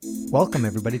Welcome,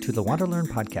 everybody, to the Want to Learn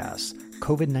podcast,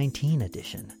 COVID-19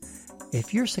 edition.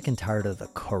 If you're sick and tired of the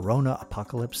corona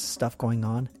apocalypse stuff going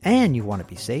on and you want to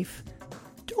be safe,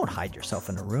 don't hide yourself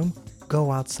in a room. Go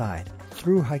outside,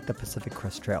 through hike the Pacific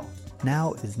Crest Trail.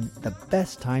 Now is the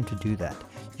best time to do that.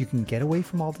 You can get away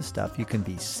from all the stuff. You can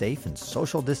be safe and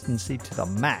social distancing to the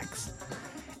max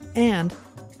and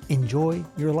enjoy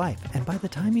your life. And by the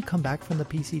time you come back from the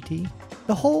PCT,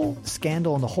 the whole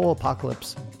scandal and the whole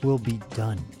apocalypse will be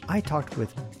done. I talked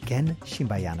with Gen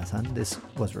Shimbayana-san. This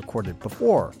was recorded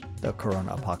before the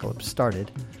corona apocalypse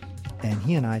started. And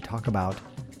he and I talk about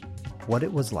what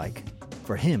it was like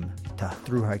for him to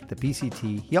through hike the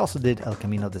PCT. He also did El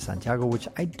Camino de Santiago, which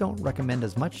I don't recommend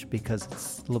as much because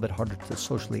it's a little bit harder to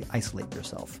socially isolate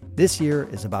yourself. This year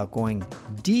is about going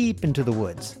deep into the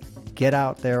woods. Get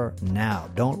out there now.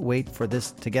 Don't wait for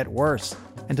this to get worse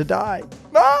and to die.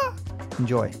 Ah!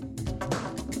 Enjoy.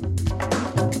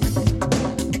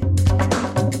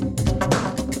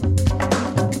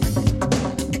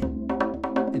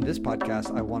 In this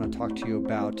podcast, I want to talk to you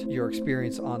about your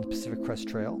experience on the Pacific Crest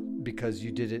Trail because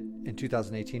you did it in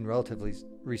 2018, relatively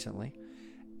recently,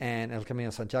 and El Camino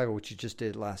de Santiago, which you just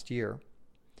did last year.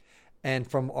 And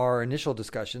from our initial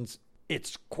discussions,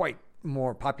 it's quite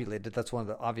more populated. That's one of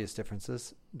the obvious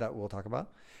differences that we'll talk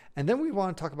about. And then we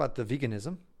want to talk about the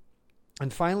veganism.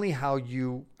 And finally, how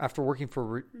you, after working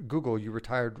for Google, you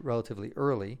retired relatively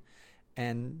early.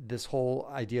 And this whole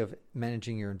idea of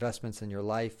managing your investments and your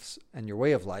life and your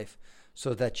way of life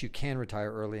so that you can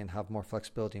retire early and have more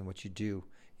flexibility in what you do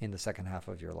in the second half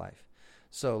of your life.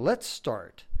 So let's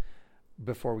start.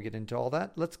 Before we get into all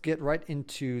that, let's get right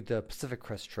into the Pacific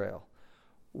Crest Trail.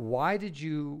 Why did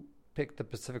you pick the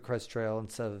Pacific Crest Trail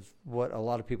instead of what a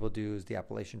lot of people do is the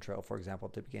Appalachian Trail, for example,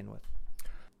 to begin with?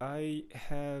 I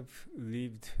have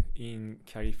lived in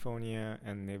California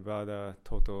and Nevada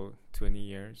total 20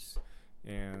 years.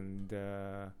 And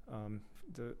the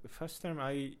first time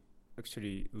I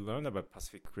actually learned about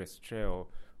Pacific Crest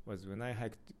Trail was when I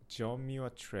hiked John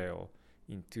Muir Trail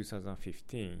in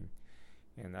 2015.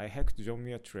 And I hiked John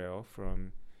Muir Trail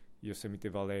from Yosemite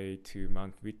Valley to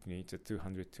Mount Whitney. It's a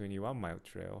 221-mile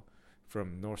trail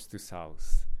from north to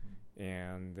south.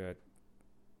 And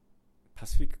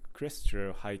Pacific Crest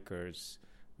Trail hikers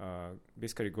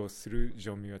basically go through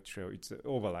John Muir Trail. It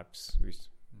overlaps with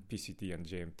PCT and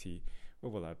JMT,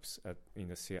 overlaps in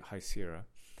the High Sierra.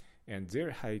 And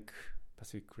their hike,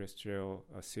 Pacific Crest Trail,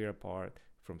 Sierra part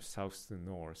from south to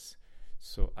north.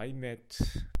 So I met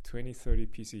 20-30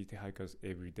 PCT hikers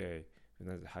every day when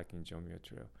I was hiking John Muir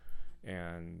Trail.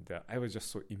 And I was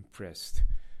just so impressed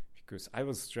because I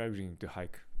was struggling to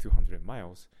hike 200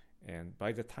 miles. And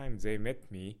by the time they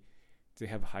met me, they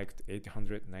have hiked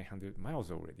 800, 900 miles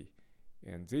already.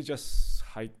 And they just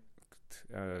hiked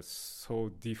so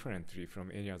differently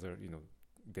from any other,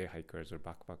 day hikers or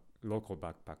local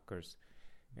backpackers.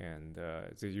 And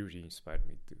they really inspired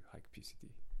me to hike PCT.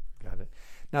 Got it.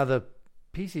 Now, the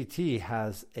PCT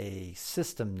has a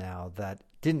system now that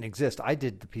didn't exist. I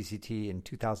did the PCT in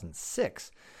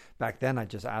 2006. Back then, I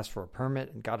just asked for a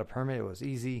permit and got a permit. It was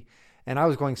easy. And I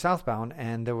was going southbound,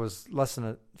 and there was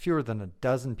fewer than a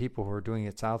dozen people who were doing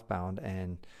it southbound,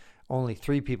 and only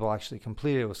 3 people actually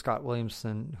completed it. It was Scott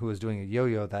Williamson, who was doing a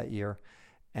yo-yo that year,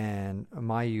 and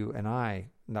Mayu and I,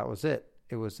 and that was it.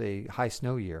 It was a high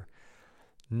snow year.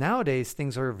 Nowadays,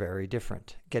 things are very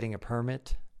different. Getting a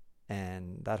permit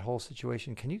and that whole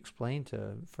situation. Can you explain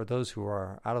for those who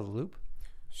are out of the loop?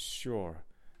 Sure.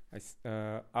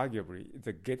 Arguably,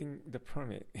 getting the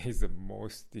permit is the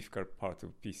most difficult part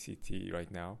of PCT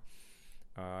right now.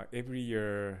 Every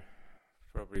year,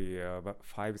 probably about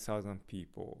 5,000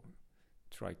 people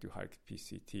try to hike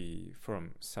PCT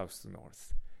from south to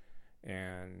north.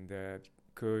 And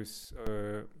because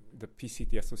the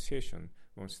PCT Association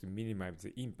wants to minimize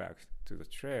the impact to the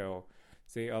trail,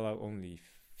 they allow only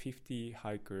 50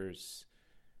 hikers,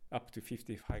 up to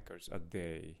 50 hikers a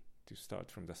day to start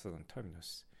from the southern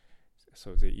terminus.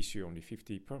 So they issue only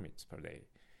 50 permits per day.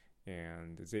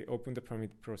 And they open the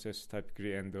permit process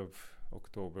typically end of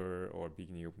October or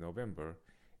beginning of November.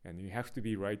 And you have to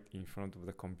be right in front of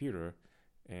the computer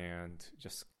and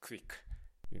just click,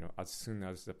 as soon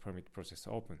as the permit process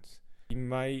opens. In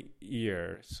my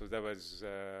year, so that was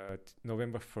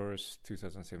November 1st,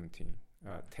 2017,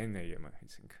 10 a.m., I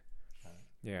think.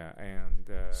 Yeah, and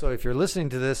so if you're listening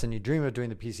to this and you dream of doing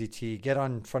the PCT, get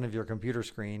on front of your computer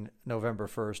screen November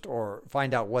 1st or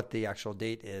find out what the actual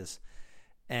date is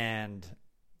and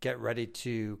get ready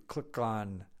to click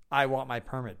on I want my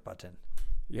permit button.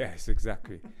 Yes,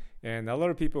 exactly. And a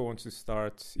lot of people want to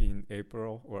start in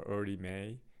April or early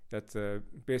May. That's the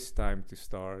best time to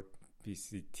start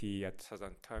PCT at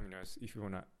Southern Terminus if you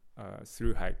want to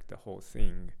through hike the whole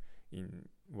thing in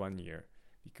 1 year.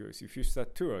 Because if you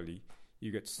start too early,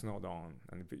 you get snowed on,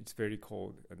 and it's very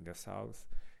cold in the south.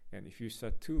 And if you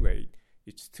start too late,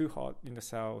 it's too hot in the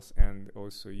south, and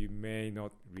also you may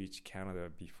not reach Canada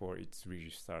before it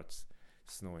really starts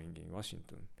snowing in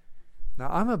Washington. Now,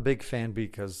 I'm a big fan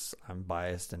because I'm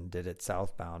biased and did it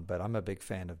southbound, but I'm a big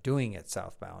fan of doing it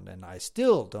southbound. And I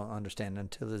still don't understand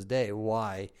until this day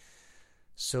why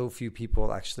so few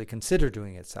people actually consider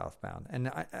doing it southbound. And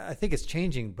I think it's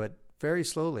changing, but very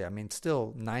slowly. I mean,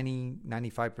 still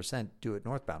 95% do it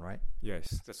northbound, right?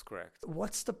 Yes, that's correct.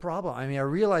 What's the problem? I mean, I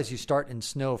realize you start in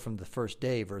snow from the first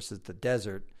day versus the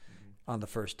desert on the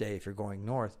first day if you're going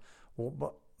north. Well,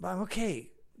 but I'm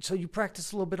okay. So you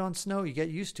practice a little bit on snow, you get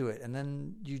used to it, and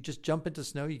then you just jump into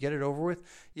snow, you get it over with.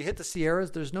 You hit the Sierras,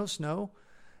 there's no snow.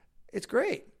 It's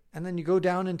great. And then you go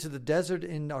down into the desert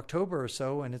in October or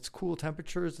so, and it's cool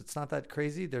temperatures. It's not that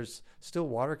crazy. There's still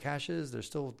water caches. There's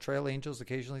still trail angels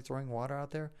occasionally throwing water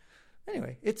out there.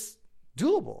 Anyway, it's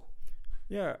doable.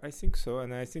 Yeah, I think so.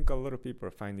 And I think a lot of people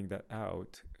are finding that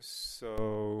out.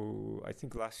 So I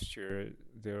think last year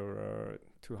there were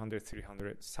 200,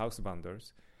 300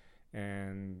 southbounders.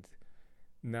 And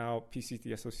now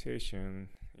PCT Association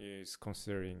is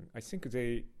considering, I think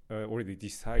they already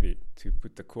decided to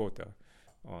put the quota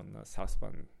on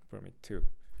southbound permit too.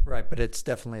 Right, but it's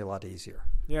definitely a lot easier.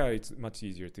 Yeah, it's much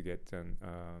easier to get than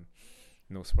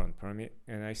northbound permit.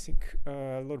 And I think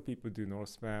a lot of people do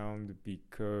northbound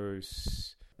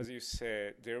because, as you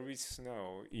said, there will be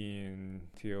snow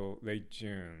until late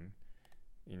June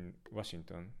in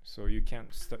Washington. So you can't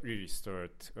really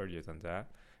start earlier than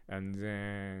that. And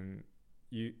then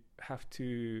you have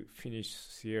to finish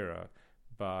Sierra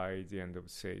by the end of,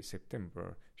 say,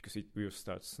 September because it will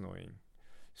start snowing.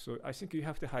 So I think you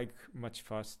have to hike much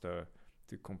faster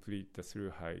to complete the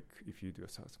through hike if you do a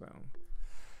southbound.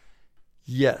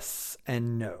 Yes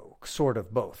and no, sort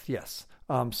of both, yes.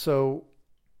 So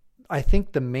I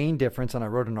think the main difference, and I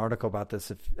wrote an article about this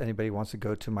if anybody wants to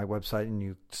go to my website and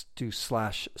you do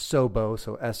 /SOBO,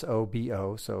 so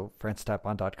SOBO, so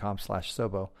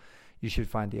francistapon.com/SOBO, you should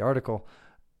find the article.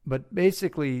 But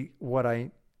basically what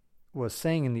I was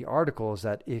saying in the article is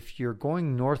that if you're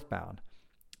going northbound,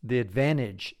 the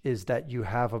advantage is that you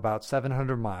have about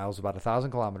 700 miles, about 1,000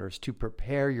 kilometers to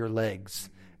prepare your legs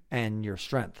and your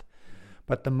strength.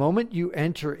 But the moment you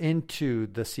enter into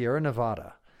the Sierra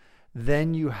Nevada,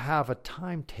 then you have a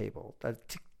timetable, a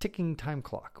ticking time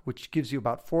clock, which gives you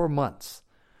about 4 months.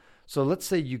 So let's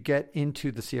say you get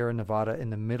into the Sierra Nevada in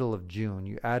the middle of June.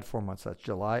 You add 4 months. That's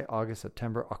July, August,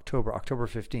 September, October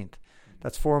 15th.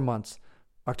 That's 4 months.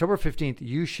 October 15th,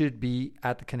 you should be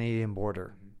at the Canadian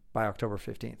border by October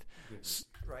 15th.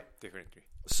 Right. Definitely.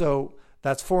 So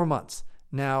that's 4 months.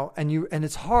 Now, and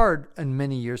it's hard in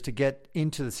many years to get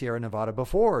into the Sierra Nevada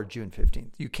before June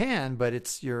 15th. You can,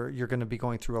 but you're going to be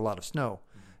going through a lot of snow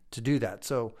to do that.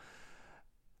 So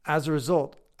as a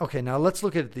result, okay, now let's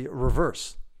look at the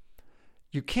reverse.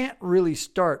 You can't really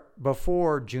start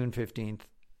before June 15th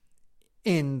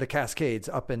in the Cascades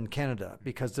up in Canada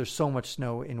because there's so much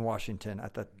snow in Washington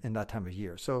in that time of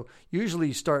year. So usually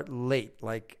you start late,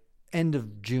 like end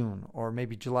of June or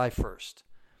maybe July 1st.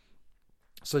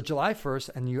 So July 1st,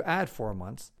 and you add 4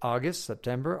 months, August,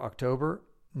 September, October,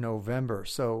 November.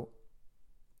 So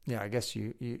yeah, I guess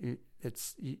you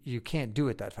can't do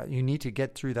it that fast. You need to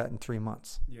get through that in 3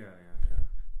 months.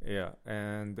 Yeah.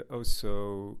 And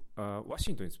also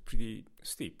Washington is pretty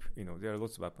steep. There are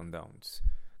lots of up and downs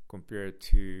compared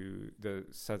to the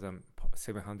southern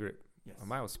 700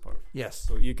 miles per hour. Yes.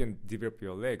 So you can develop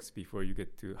your legs before you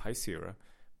get to High Sierra.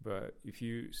 But if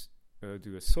you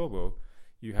do a SOBO,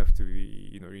 you have to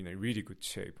be in a really good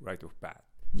shape right off bat.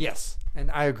 Yes.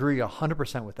 And I agree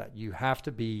 100% with that. You have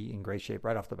to be in great shape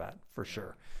right off the bat, for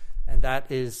sure. And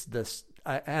that is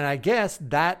and I guess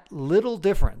that little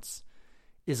difference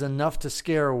is enough to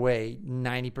scare away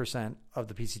 90% of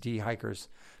the PCT hikers.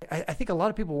 I think a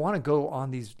lot of people want to go on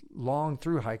these long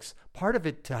through hikes, part of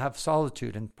it to have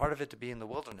solitude and part of it to be in the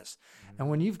wilderness. Mm-hmm. And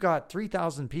when you've got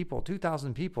 3,000 people,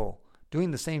 2,000 people doing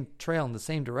the same trail in the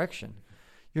same direction,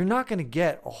 you're not going to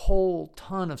get a whole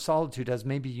ton of solitude as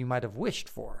maybe you might have wished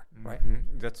for, right?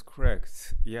 Mm-hmm. That's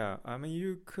correct. Yeah. I mean,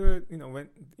 you could,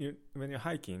 when you're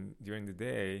hiking during the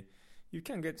day, you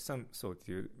can get some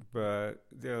solitude, but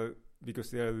because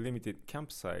there are limited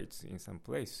campsites in some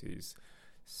places,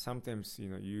 sometimes,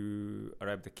 you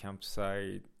arrive at the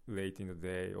campsite late in the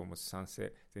day, almost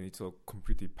sunset, then it's all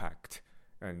completely packed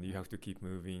and you have to keep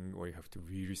moving or you have to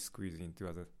really squeeze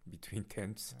into between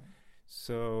tents. Right.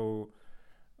 So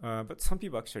But some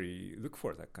people actually look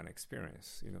for that kind of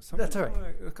experience. Some That's people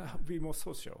right. be more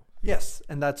social. Yes,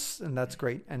 and that's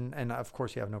great, and of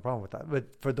course you have no problem with that.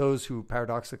 But for those who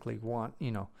paradoxically want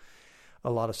a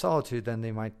lot of solitude, then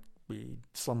they might be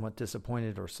somewhat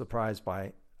disappointed or surprised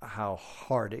by how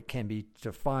hard it can be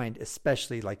to find,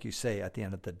 especially like you say at the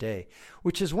end of the day,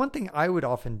 which is one thing I would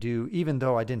often do, even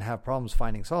though I didn't have problems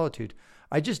finding solitude.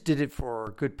 I just did it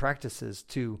for good practices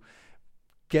to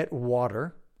get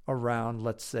water around,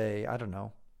 let's say, I don't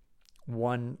know,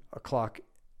 1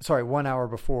 hour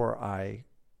before I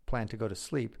plan to go to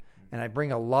sleep. And I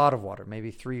bring a lot of water, maybe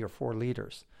 3 or 4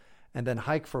 liters, and then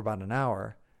hike for about an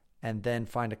hour and then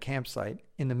find a campsite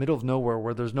in the middle of nowhere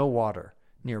where there's no water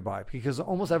nearby, because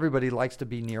almost everybody likes to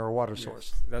be near a water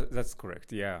source. That's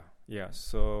correct. Yeah.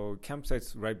 So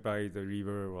campsites right by the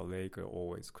river or lake are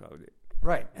always crowded.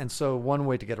 Right. And so one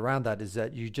way to get around that is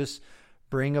that you just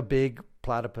bring a big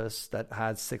platypus that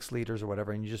has 6 liters or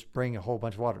whatever, and you just bring a whole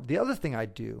bunch of water. The other thing I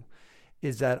do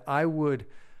is that I would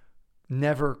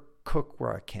never cook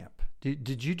where I camp.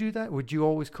 Did you do that? Would you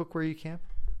always cook where you camp?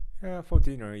 Yeah, for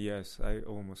dinner, yes. I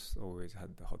almost always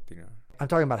had the hot dinner. I'm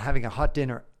talking about having a hot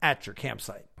dinner at your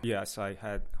campsite. Yes, I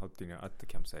had hot dinner at the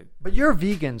campsite. But you're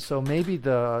vegan, so maybe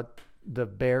the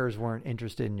bears weren't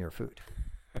interested in your food.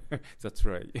 That's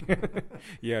right.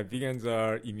 Yeah, vegans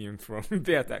are immune from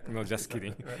bear attack. No, just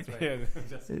kidding. That's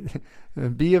right. Yeah,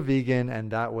 be a vegan, and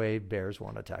that way bears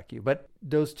won't attack you. But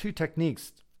those 2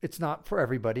 techniques, it's not for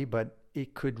everybody, but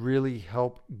it could really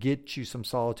help get you some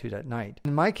solitude at night.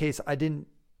 In my case, I didn't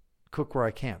cook where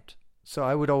I camped. So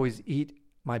I would always eat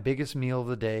my biggest meal of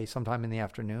the day sometime in the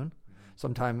afternoon,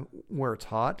 sometime where it's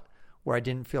hot, where I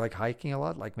didn't feel like hiking a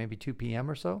lot, like maybe 2 p.m.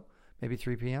 or so, maybe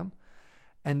 3 p.m.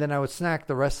 And then I would snack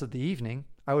the rest of the evening.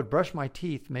 I would brush my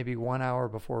teeth maybe 1 hour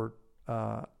before,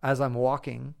 as I'm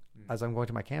walking, as I'm going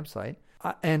to my campsite.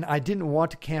 And I didn't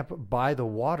want to camp by the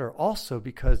water also,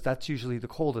 because that's usually the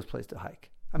coldest place to hike.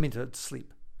 I mean, to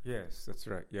sleep. Yes, that's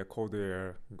right. Yeah, cold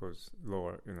air goes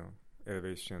lower,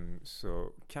 elevation.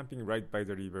 So camping right by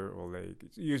the river or lake,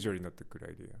 it's usually not a good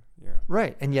idea. Yeah.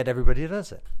 Right. And yet everybody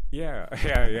does it. Yeah.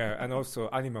 And also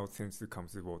animals tend to come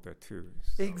to water too.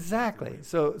 So exactly.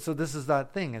 So this is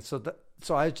that thing. And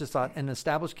so I just thought, in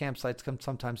established campsites,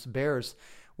 sometimes bears,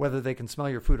 whether they can smell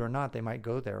your food or not, they might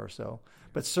go there or so.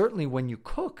 But certainly when you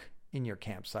cook in your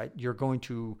campsite, you're going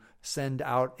to send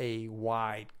out a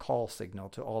wide call signal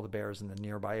to all the bears in the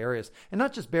nearby areas. And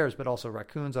not just bears, but also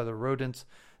raccoons, other rodents,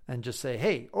 and just say,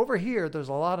 hey, over here, there's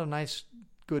a lot of nice,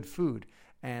 good food.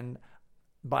 And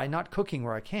by not cooking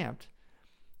where I camped,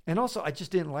 and also I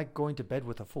just didn't like going to bed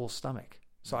with a full stomach.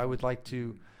 So I would like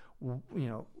to,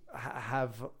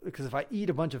 have, because if I eat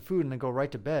a bunch of food and then go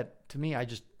right to bed, to me, I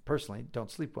just personally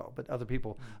don't sleep well. But other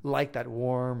people like that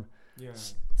warm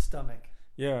stomach.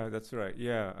 Yeah, that's right.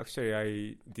 Yeah, actually,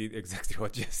 I did exactly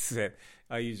what you just said.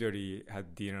 I usually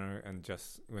had dinner and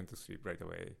just went to sleep right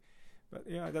away. But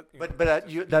yeah,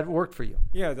 that worked for you.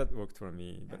 Yeah, that worked for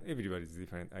me. But everybody's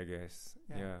different, I guess.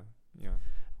 Yeah.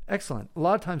 Excellent. A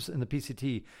lot of times in the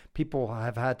PCT, people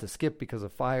have had to skip because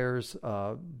of fires,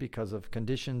 because of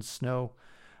conditions, snow.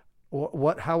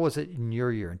 How was it in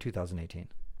your year in 2018?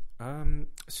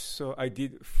 So I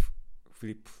did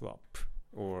flip-flop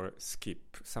or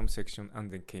skip some section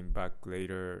and then came back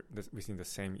later within the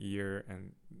same year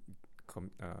and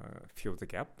fill the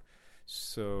gap.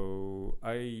 So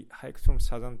I hiked from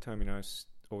Southern Terminus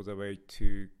all the way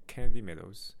to Kennedy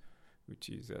Meadows, which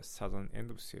is the southern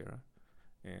end of Sierra.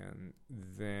 And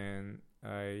then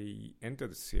I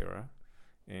entered Sierra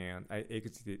and I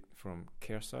exited from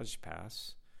Kearsarge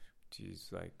Pass, which is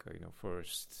like,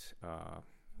 first of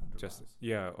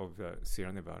the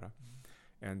Sierra Nevada.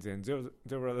 And then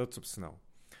there were lots of snow.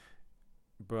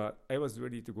 But I was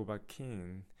ready to go back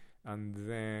in, and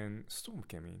then storm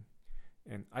came in.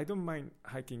 And I don't mind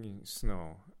hiking in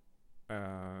snow,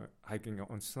 hiking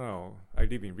on snow. I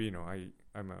live in Reno.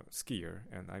 I'm a skier,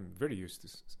 and I'm very used to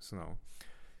snow.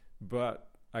 But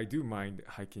I do mind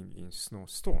hiking in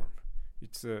snowstorm.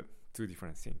 It's 2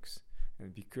 different things.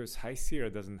 And because High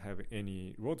Sierra doesn't have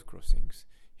any road crossings,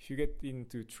 if you get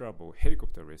into trouble,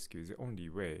 helicopter rescue is the only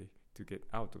way to get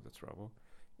out of the trouble.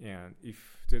 And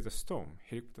if there's a storm,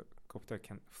 helicopter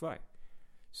can't fly.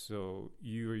 So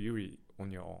you're really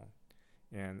on your own.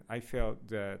 And I felt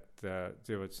that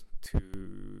there was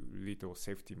too little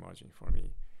safety margin for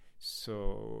me.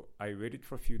 So I waited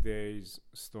for a few days,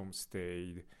 storm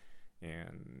stayed,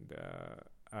 and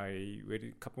I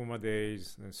waited a couple more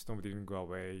days, and the storm didn't go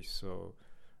away. So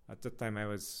at that time I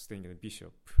was staying in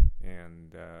Bishop,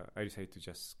 and I decided to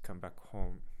just come back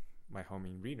home, my home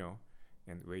in Reno,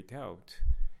 and wait out.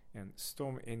 And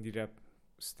storm ended up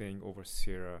staying over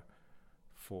Sierra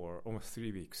for almost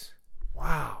 3 weeks.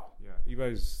 Wow. Yeah, it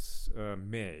was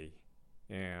May,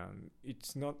 and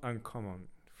it's not uncommon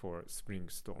for spring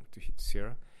storm to hit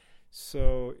Sierra.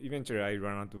 So eventually I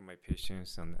ran out of my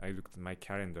patience, and I looked at my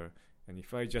calendar, and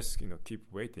if I just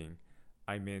keep waiting,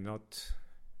 I may not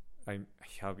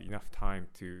have enough time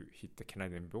to hit the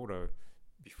Canadian border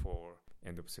before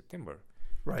end of September.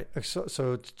 Right.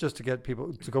 So just to get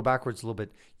people to go backwards a little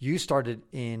bit, you started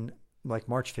in like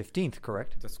March 15th,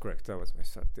 correct? That's correct. That was my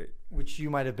start date. Which you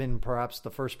might have been perhaps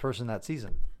the first person that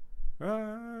season.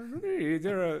 Really,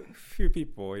 there are a few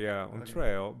people, on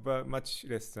trail, but much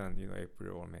less than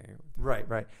April or May.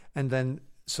 Right. And then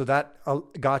so that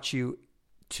got you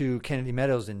to Kennedy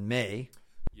Meadows in May.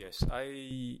 Yes,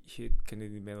 I hit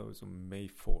Kennedy Meadows on May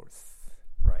 4th.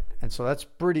 Right. And so that's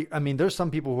pretty, I mean, there's some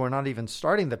people who are not even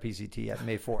starting the PCT at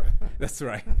May 4th. That's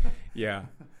right. Yeah.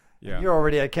 You're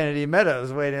already at Kennedy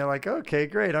Meadows waiting, like, okay,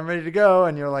 great, I'm ready to go.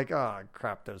 And you're like, oh,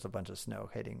 crap, there's a bunch of snow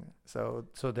hitting. So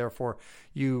therefore,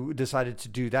 you decided to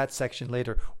do that section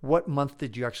later. What month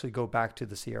did you actually go back to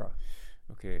the Sierra?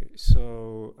 Okay,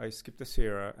 so I skipped the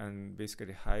Sierra and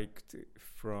basically hiked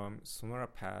from Sonora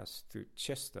Pass to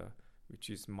Chester,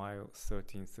 which is mile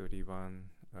 1331,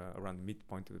 around the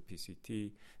midpoint of the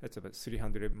PCT. That's about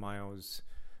 300 miles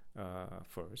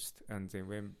first, and then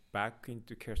went back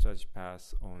into Kearsarge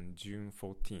Pass on June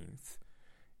 14th,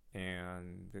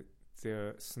 and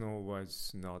the snow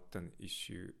was not an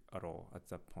issue at all at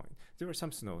that point. There were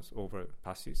some snows over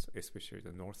passes, especially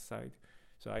the north side.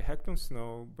 So I hiked on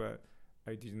snow, but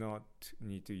I did not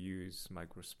need to use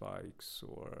micro spikes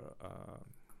or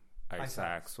ice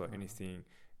axe or anything.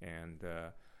 And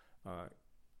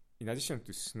in addition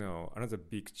to snow, another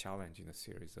big challenge in the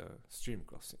series are stream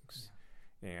crossings.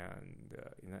 Yeah. And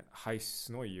in a high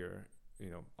snow year,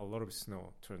 a lot of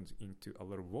snow turns into a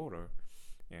lot of water.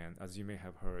 And as you may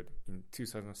have heard, in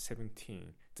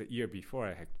 2017, the year before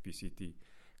I hiked PCT,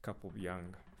 a couple of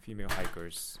young female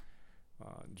hikers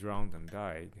drowned and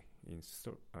died in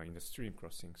the stream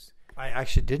crossings. I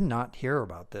actually did not hear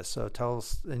about this. So tell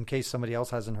us, in case somebody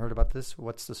else hasn't heard about this,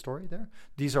 what's the story there?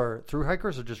 These are through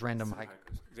hikers or just random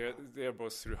hikers? They're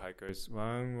both through hikers.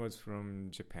 One was from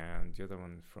Japan, the other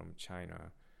one from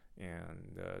China.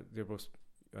 And they're both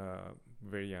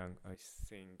very young, I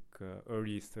think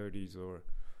early 30s or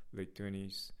late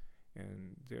 20s.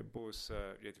 And they're both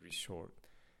relatively short.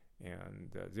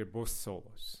 And they're both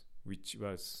solos, which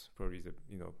was probably the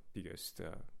biggest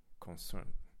concern.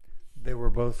 They were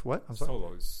both what? I'm sorry?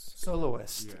 Solos.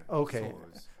 Soloists. Yeah, okay.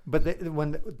 solos. But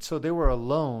they were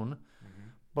alone,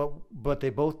 but they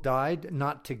both died,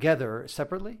 not together,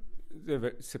 separately? They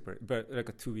were separate, but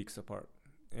like 2 weeks apart.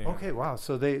 Yeah. Okay, wow.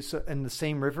 So and the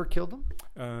same river killed them?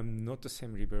 Not the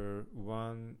same river.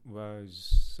 One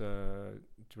was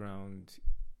drowned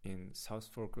in South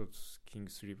Fork of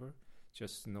Kings River,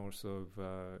 just north of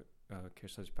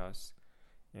Kearsarge Pass.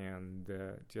 And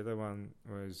the other one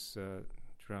was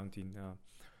drowned in,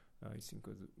 I think it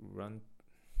was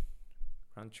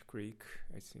Ranch Creek,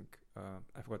 I think.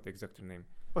 I forgot the exact name.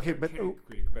 Okay, but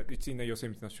Creek, but it's in the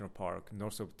Yosemite National Park,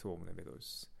 north of Tuolumne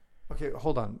Meadows. Okay,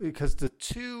 hold on, because the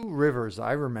two rivers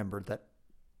I remember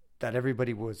that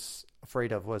everybody was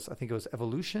afraid of was, I think it was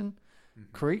Evolution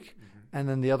Creek, and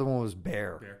then the other one was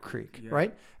Bear Creek,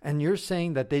 right? And you're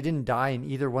saying that they didn't die in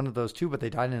either one of those two, but they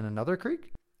died in another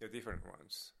creek? They're different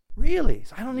ones. Really?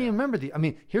 So I don't even remember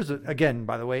here's again,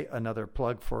 by the way, another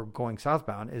plug for going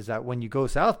southbound is that when you go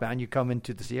southbound, you come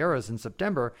into the Sierras in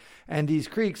September, and these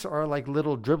creeks are like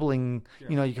little dribbling,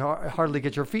 you can hardly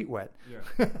get your feet wet.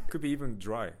 Yeah. Could be even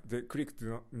dry. The creek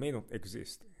may not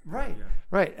exist. Right. Yeah.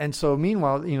 Right. And so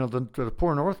meanwhile, the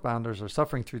poor northbounders are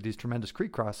suffering through these tremendous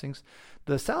creek crossings.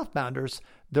 The southbounders,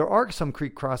 there are some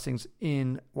creek crossings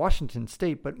in Washington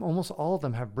State, but almost all of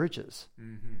them have bridges.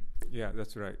 Mm-hmm. Yeah,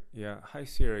 that's right. Yeah, High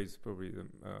Sierra is probably the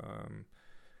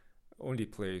only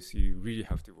place you really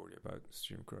have to worry about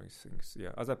stream crossings.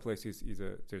 Yeah, other places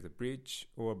either there's a bridge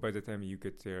or by the time you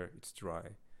get there, it's dry.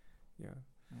 Yeah.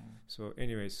 So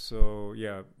anyway,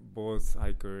 both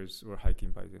hikers were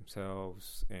hiking by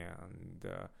themselves, and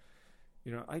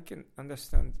I can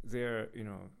understand their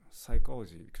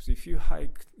psychology, because if you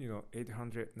hike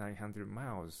 800, 900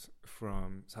 miles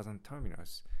from southern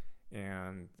terminus,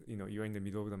 and you're in the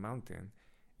middle of the mountain,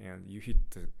 and you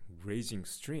hit the raging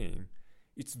stream,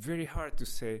 it's very hard to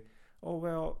say, oh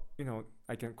well,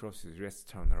 I can cross this, let's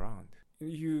turn around.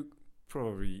 You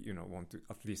probably want to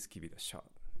at least give it a shot.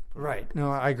 Right.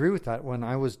 No, I agree with that. When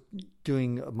I was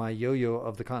doing my yo-yo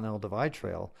of the Continental Divide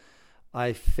Trail,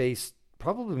 I faced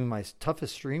probably my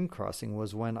toughest stream crossing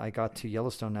was when I got to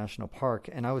Yellowstone National Park,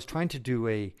 and I was trying to do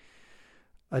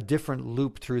a different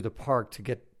loop through the park to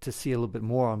get to see a little bit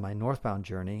more on my northbound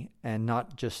journey and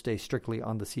not just stay strictly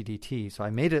on the CDT. So I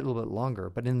made it a little bit longer,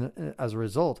 but as a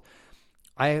result,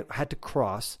 I had to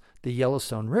cross the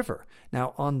Yellowstone River.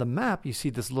 Now on the map, you see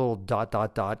this little ...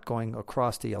 going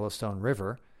across the Yellowstone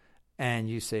River, and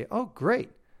you say, oh,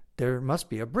 great, there must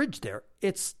be a bridge there.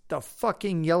 It's the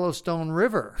fucking Yellowstone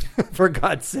River, for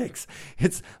God's sakes.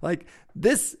 It's like,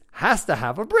 this has to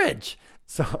have a bridge.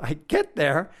 So I get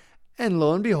there, and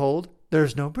lo and behold,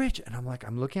 there's no bridge. And I'm like,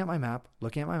 I'm looking at my map.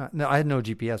 No, I had no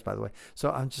GPS, by the way. So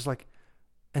I'm just like,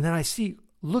 and then I see,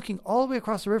 looking all the way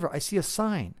across the river, I see a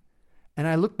sign. And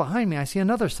I look behind me, I see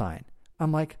another sign.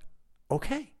 I'm like,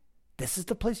 okay, this is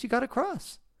the place you got to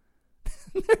cross.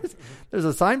 there's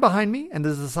a sign behind me, and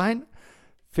there's a sign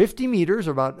 50 meters,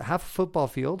 or about half a football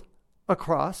field,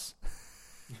 across.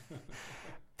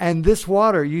 And this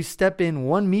water, you step in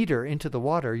 1 meter into the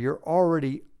water, you're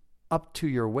already up to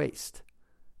your waist.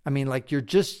 I mean, like, you're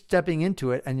just stepping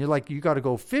into it, and you're like, you got to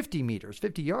go 50 meters,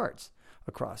 50 yards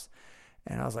across.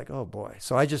 And I was like, oh boy.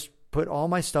 So I just put all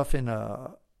my stuff in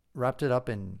wrapped it up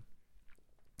in,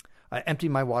 I emptied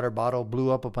my water bottle,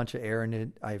 blew up a bunch of air in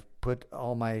it. I put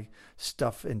all my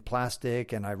stuff in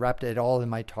plastic, and I wrapped it all in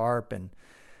my tarp, and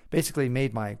basically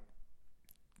made my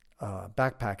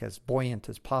backpack as buoyant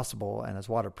as possible and as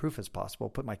waterproof as possible.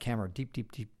 Put my camera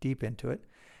deep into it.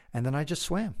 And then I just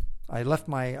swam. I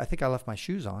think I left my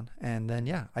shoes on. And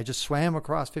then, I just swam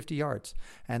across 50 yards.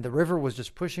 And the river was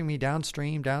just pushing me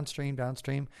downstream.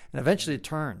 And eventually it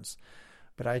turns.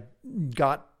 But I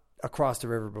got across the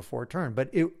river before it turned. But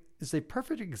it is a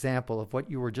perfect example of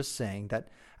what you were just saying, that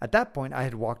at that point I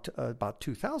had walked about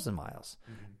 2,000 miles.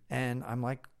 Mm-hmm. And I'm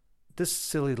like, this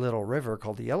silly little river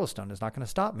called the Yellowstone is not going to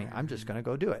stop me. I'm just going to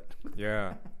go do it.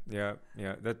 Yeah.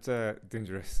 That's a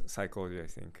dangerous psychology, I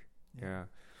think. Yeah.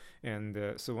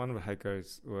 And so one of the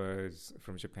hikers was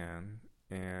from Japan,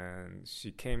 and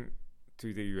she came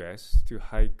to the US to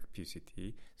hike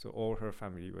PCT. So all her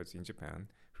family was in Japan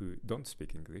who don't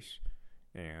speak English.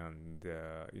 And,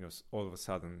 all of a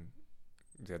sudden,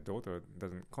 their daughter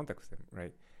doesn't contact them,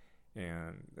 right?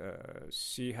 And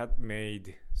she had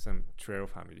made some trail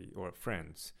family or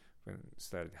friends when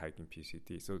started hiking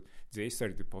PCT. So they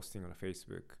started posting on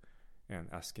Facebook and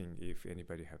asking if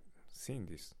anybody had seen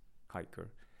this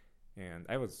hiker. And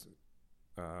I was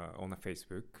on a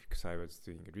Facebook because I was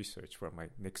doing research for my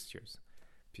next year's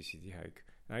PCT hike.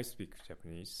 And I speak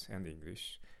Japanese and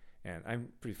English. And I'm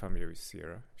pretty familiar with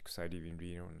Sierra because I live in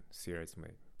Reno, and Sierra is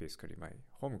basically my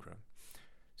home ground.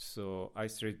 So I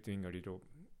started doing a little,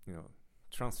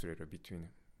 translator between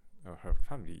her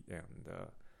family and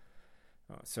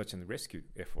search and rescue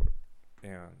effort.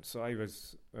 And so I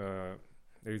was a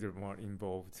little more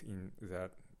involved in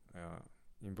that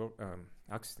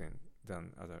accident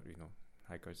than other,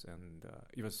 hikers. And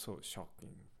it was so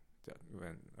shocking that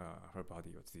when her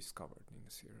body was discovered in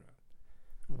the Sierra.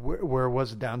 Where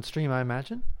was it? Downstream, I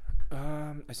imagine?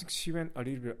 I think she went a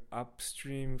little bit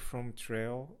upstream from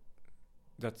trail.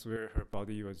 That's where her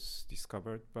body was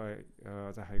discovered by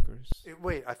the hikers.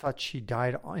 Wait, I thought she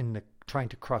died trying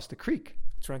to cross the creek.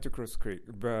 Trying to cross the creek,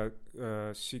 but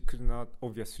she could not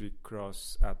obviously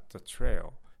cross at the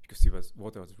trail because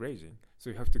water was raging. So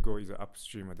you have to go either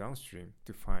upstream or downstream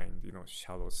to find,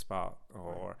 shallow spot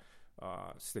or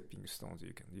stepping stones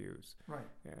you can use. Right.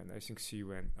 And I think she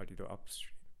went a little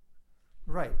upstream.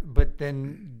 Right, but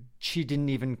then she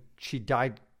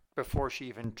died before she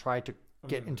even tried to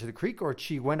get into the creek, or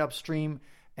she went upstream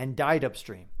and died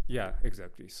upstream? Yeah,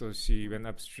 exactly. So she went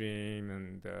upstream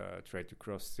and tried to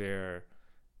cross there.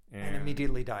 And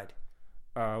immediately died?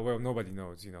 Well, nobody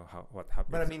knows, what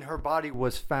happened. But I mean, her body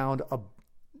was found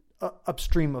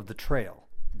upstream of the trail.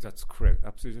 That's correct.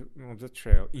 Upstream of the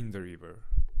trail in the river.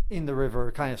 In the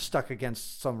river, kind of stuck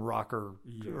against some rock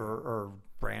or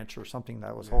branch or something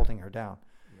that was holding her down.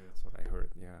 Yeah, that's what I heard.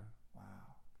 Yeah. Wow,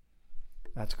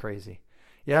 that's crazy.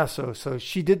 Yeah, so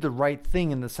she did the right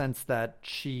thing in the sense that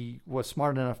she was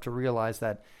smart enough to realize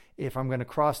that if I'm going to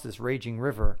cross this raging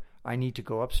river, I need to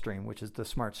go upstream, which is the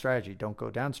smart strategy. Don't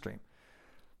go downstream.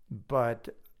 But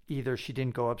either she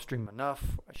didn't go upstream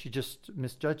enough, she just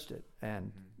misjudged it,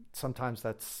 and sometimes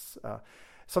that's.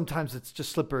 Sometimes it's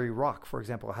just slippery rock, for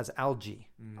example. It has algae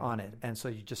on it. And so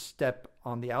you just step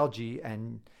on the algae,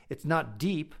 and it's not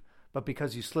deep, but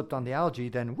because you slipped on the algae,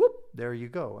 then whoop, there you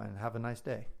go, and have a nice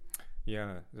day.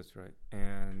 Yeah, that's right.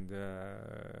 And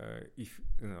if,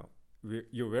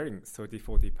 you're wearing 30,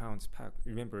 40 pounds pack,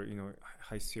 remember,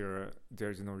 High Sierra,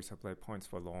 there's no resupply points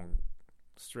for long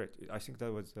stretch. I think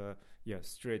that was,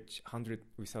 stretch 100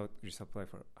 without resupply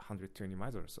for 120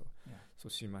 miles or so. Yeah. So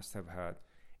she must have had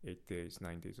 8 days,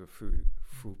 9 days of food,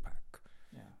 full pack.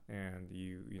 and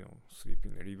you sleep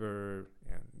in the river,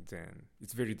 and then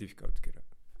it's very difficult to get up.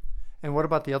 And what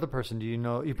about the other person? Do you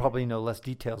know? You probably know less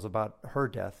details about her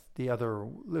death. It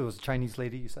was a Chinese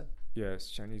lady, you said? Yes,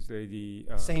 Chinese lady.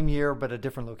 Same year, but a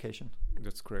different location.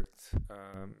 That's correct.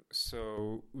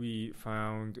 So we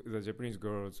found the Japanese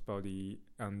girl's body,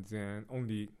 and then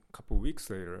only a couple of weeks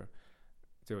later,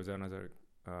 there was another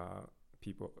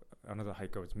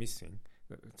hiker was missing.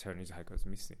 The Chinese hiker was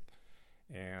missing,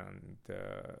 and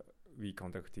we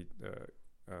contacted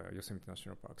Yosemite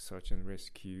National Park search and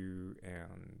rescue,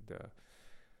 and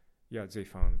they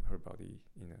found her body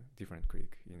in a different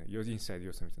creek inside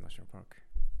Yosemite National Park.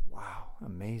 Wow,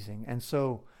 amazing. And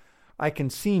so I can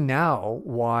see now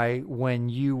why when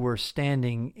you were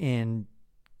standing in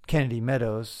Kennedy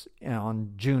Meadows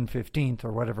on June 15th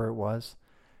or whatever it was.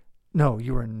 No,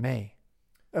 you were in May.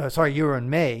 You were in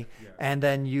May, yeah. and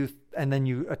then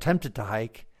you attempted to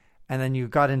hike, and then you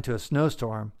got into a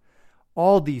snowstorm.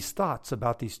 All these thoughts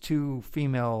about these two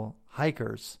female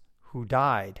hikers who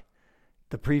died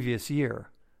the previous year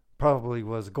probably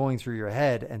was going through your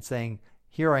head and saying,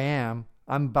 here I am,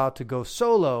 I'm about to go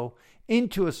solo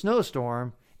into a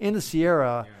snowstorm in the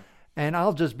Sierra, and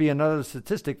I'll just be another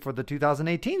statistic for the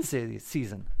 2018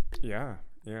 season. Yeah.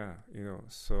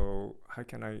 So how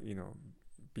can I,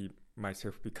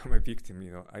 become a victim?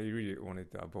 I really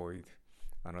wanted to avoid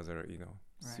another,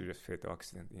 serious fatal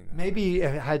accident. Maybe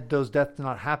had those deaths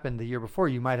not happened the year before,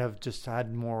 you might have just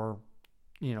had more,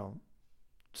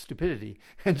 stupidity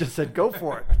and just said, go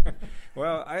for it.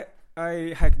 Well,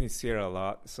 I hike in Sierra a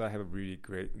lot, so I have a really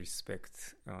great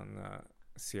respect on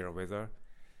Sierra weather.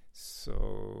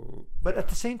 So, but at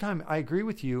the same time, I agree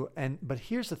with you. But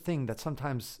here's the thing that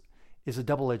sometimes is a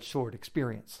double-edged sword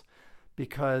experience,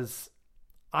 because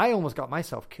I almost got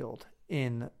myself killed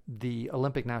in the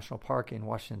Olympic National Park in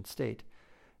Washington State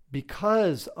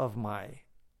because of my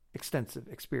extensive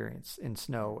experience in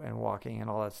snow and walking and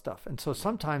all that stuff. And so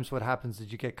sometimes what happens is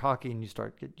you get cocky and you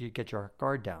get your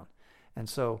guard down. And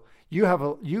so you have a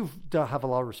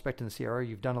lot of respect in the Sierra.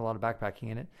 You've done a lot of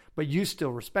backpacking in it, but you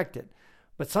still respect it.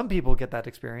 But some people get that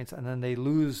experience and then they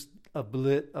lose a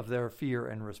bit of their fear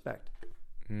and respect.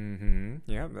 Mm-hmm.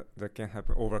 Yeah, that can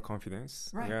happen.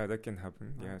 Overconfidence. Right. Yeah, that can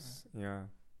happen. Right. Yes. Yeah.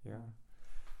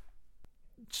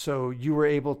 So you were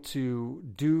able to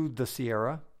do the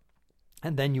Sierra,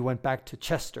 and then you went back to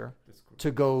Chester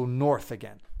to go north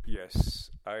again.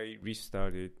 Yes, I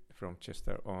restarted from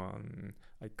Chester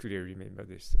I clearly remember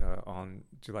this, on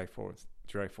July 4th.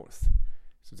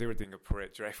 So they were doing a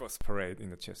July 4th parade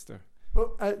in the Chester.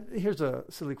 Well, here's a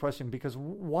silly question, because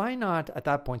why not at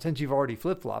that point, since you've already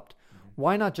flip-flopped,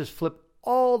 why not just flip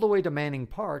all the way to Manning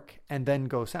Park and then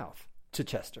go south to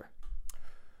Chester?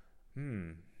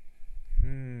 I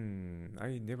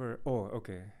never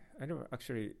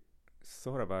actually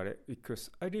thought about it,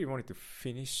 because I really wanted to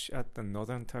finish at the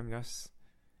northern terminus.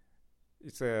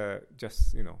 It's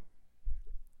just,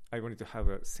 I wanted to have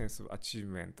a sense of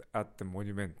achievement at the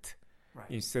monument. Right.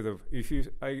 Instead of,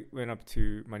 I went up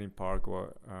to Manning Park,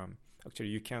 or actually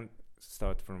you can't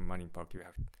start from Manning Park,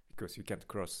 because you can't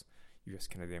cross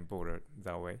U.S.-Canadian border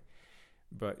that way.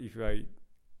 But if I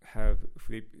have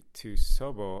flipped to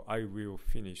Sobo, I will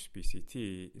finish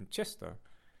PCT in Chester,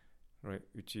 right,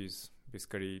 which is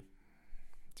basically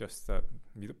just the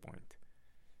middle point.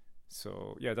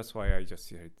 So, that's why I just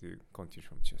decided to continue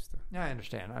from Chester. Yeah, I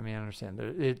understand.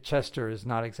 Chester is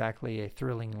not exactly a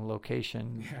thrilling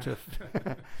location.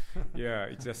 Yeah,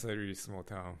 it's just a really small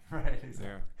town. Right, exactly.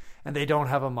 Yeah. And they don't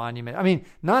have a monument. I mean,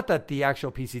 not that the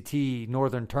actual PCT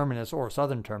northern terminus or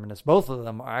southern terminus, both of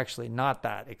them are actually not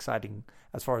that exciting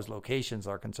as far as locations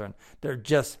are concerned. They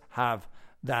just have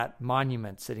that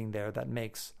monument sitting there that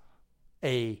makes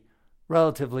a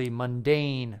relatively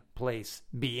mundane place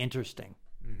be interesting.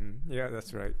 Mm-hmm. Yeah,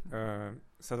 that's right.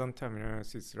 Southern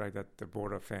terminus is right at the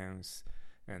border fence,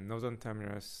 and northern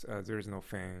terminus, there is no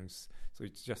fence, so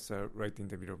it's just right in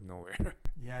the middle of nowhere.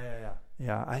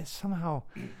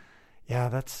 Yeah,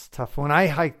 that's tough. When I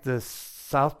hiked this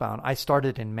southbound, I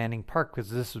started in Manning Park, because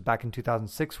this was back in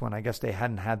 2006 when I guess they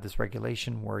hadn't had this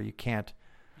regulation where you can't.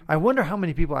 I wonder how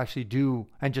many people actually do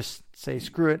and just say,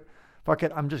 screw it, fuck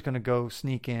it, I'm just going to go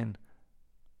sneak in.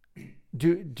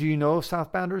 Do you know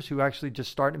southbounders who actually just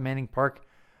start at Manning Park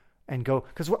and go?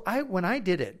 Because when I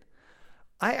did it,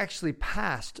 I actually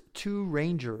passed two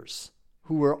rangers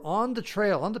who were on the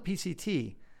trail, on the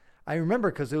PCT. I remember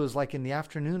because it was like in the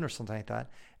afternoon or something like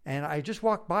that. And I just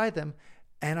walked by them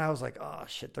and I was like, oh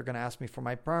shit, they're going to ask me for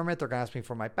my permit. They're going to ask me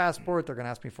for my passport. They're going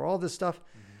to ask me for all this stuff.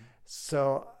 Mm-hmm.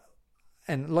 So,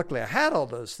 and luckily I had all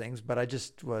those things, but I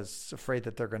just was afraid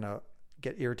that they're going to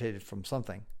get irritated from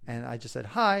something. And I just said,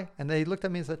 hi. And they looked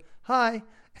at me and said, hi.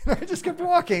 And I just kept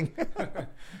walking.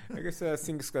 I guess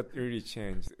things got really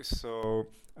changed. So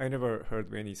I never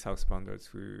heard many southbounders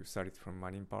who started from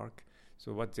Marine Park.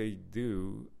 So what they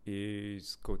do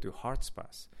is go to Harts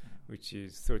Pass, which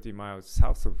is 30 miles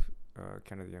south of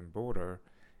Canadian border,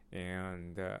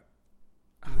 and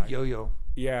Yo-yo.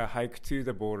 Yeah, hike to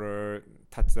the border,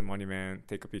 touch the monument,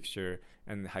 take a picture,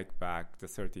 and hike back the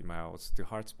 30 miles to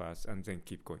Harts Pass, and then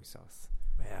keep going south.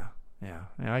 Yeah.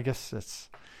 I guess that's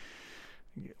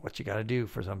what you got to do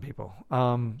for some people.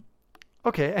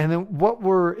 Okay, and then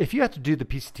if you had to do the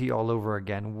PCT all over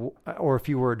again, or if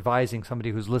you were advising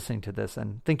somebody who's listening to this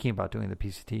and thinking about doing the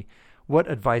PCT, what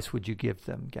advice would you give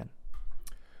them again?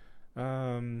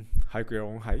 Hike your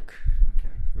own hike.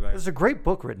 Like, there's a great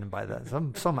book written by that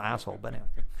some asshole, but anyway.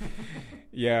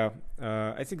 Yeah,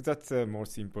 I think that's the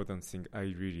most important thing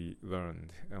I really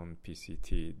learned on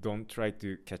PCT. Don't try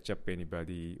to catch up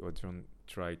anybody or don't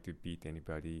try to beat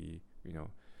anybody.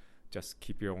 Just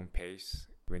keep your own pace.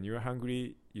 When you're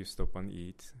hungry, you stop and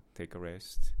eat, take a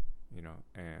rest.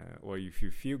 Or if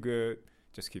you feel good,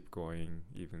 just keep going,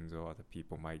 even though other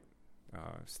people might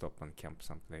stop and camp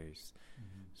someplace.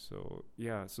 So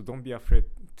don't be afraid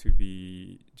to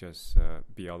be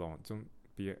alone. Don't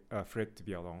be afraid to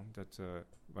be alone. That's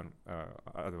one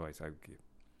advice I would give.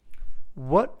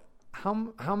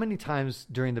 How many times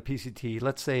during the PCT,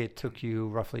 let's say it took you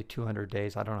roughly 200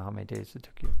 days, I don't know how many days it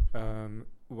took you.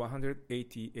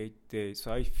 188 days.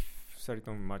 So I started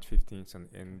on March 15th and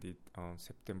ended on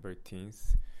September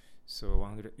 18th. So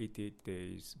 188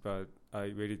 days, but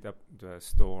I waited up the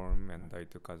storm and I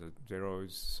took other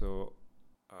zeros. So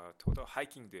total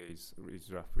hiking days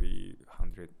is roughly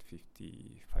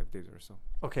 155 days or so.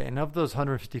 Okay, and of those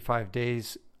 155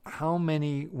 days, how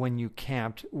many, when you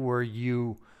camped, were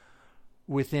you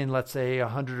within, let's say,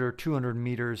 100 or 200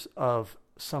 meters of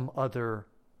some other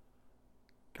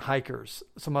hikers,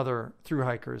 some other thru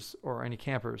hikers or any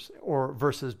campers, or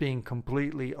versus being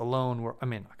completely alone?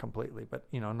 Not completely, but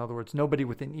in other words, nobody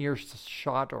within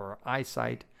earshot or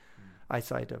eyesight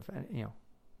of,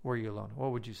 were you alone?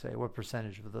 What would you say? What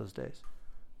percentage of those days?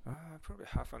 Probably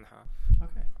half and half.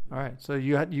 Okay. All right. So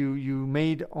you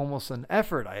made almost an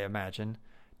effort, I imagine,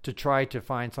 to try to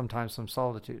find sometimes some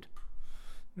solitude.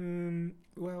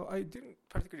 Well, I didn't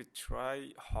particularly try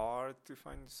hard to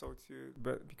find solitude,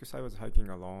 but because I was hiking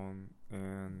alone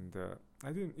and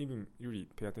I didn't even really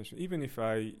pay attention. Even if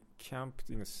I camped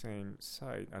in the same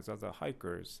site as other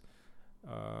hikers,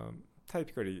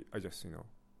 typically I just,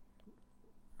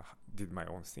 did my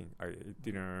own thing. I ate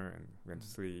dinner and went to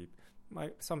sleep.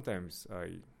 Sometimes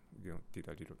I did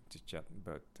a little chit-chat,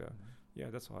 but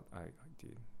that's what I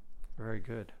did. Very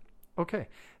good. Okay,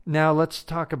 now let's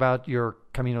talk about your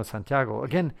Camino Santiago.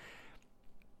 Again,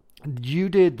 you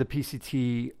did the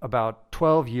PCT about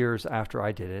 12 years after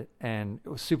I did it, and it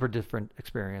was a super different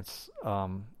experience.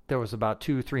 There was about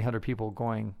 200-300 people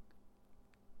going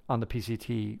on the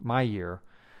PCT my year,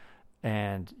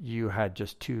 and you had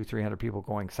just 200-300 people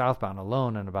going southbound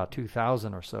alone and about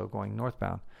 2,000 or so going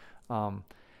northbound.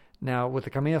 Now, with the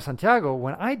Camino Santiago,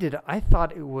 when I did it, I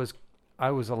thought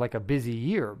I was like a busy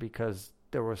year because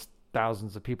there was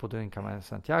thousands of people doing Camino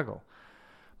Santiago.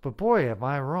 But boy, am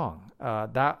I wrong.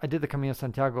 I did the Camino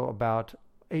Santiago about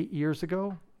 9 years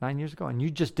ago, and you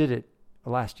just did it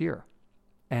last year.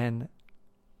 And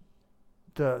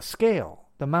the scale,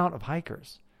 the amount of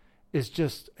hikers is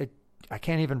just, I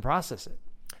can't even process it.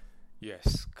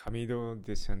 Yes, Camino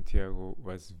de Santiago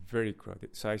was very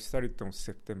crowded. So I started on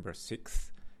September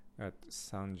 6th at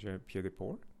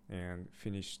Saint-Jean-Pied-de-Port and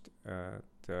finished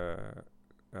the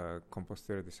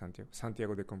Compostela de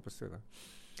Santiago de Compostela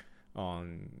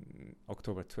on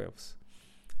October 12th.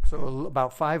 So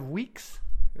about 5 weeks?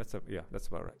 That's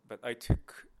about right. But I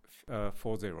took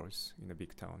 4 zeros in the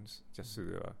big towns just to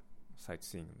do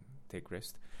sightseeing and take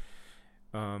rest.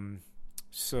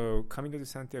 So Camino de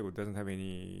Santiago doesn't have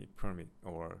any permit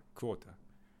or quota.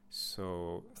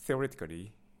 So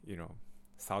theoretically,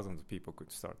 thousands of people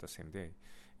could start the same day.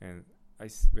 And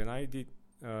when I did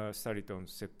started on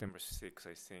September 6th,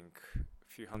 I think a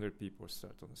few hundred people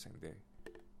start on the same day.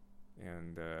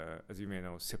 And as you may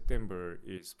know, September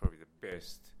is probably the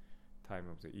best time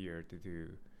of the year to do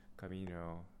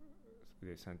Camino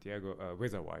de Santiago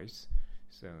weather-wise.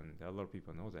 So a lot of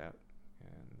people know that.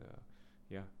 And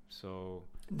so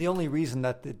the only reason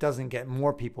that it doesn't get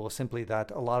more people is simply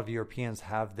that a lot of Europeans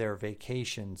have their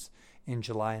vacations in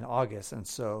July and August. And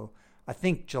so I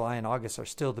think July and August are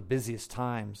still the busiest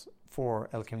times for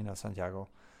El Camino Santiago.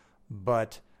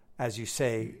 But as you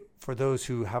say, for those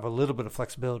who have a little bit of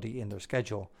flexibility in their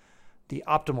schedule, the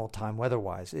optimal time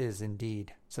weather-wise is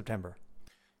indeed September.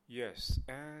 Yes,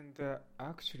 and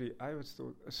actually, I was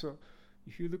told, so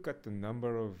if you look at the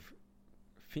number of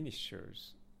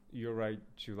finishers, you're right,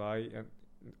 July and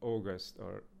August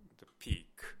are the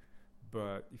peak.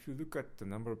 But if you look at the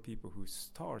number of people who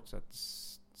starts at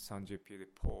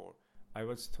Saint-Jean-Pied-de-Port, I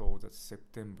was told that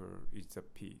September is the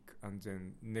peak, and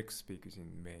then next peak is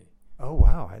in May. Oh,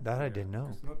 wow. I didn't know.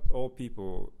 'Cause not all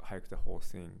people hike the whole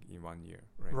thing in 1 year,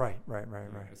 right? Right.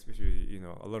 Especially,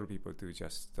 a lot of people do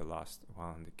just the last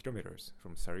 100 kilometers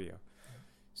from Saria.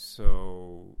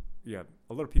 So, yeah,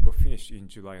 a lot of people finish in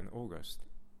July and August,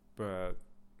 but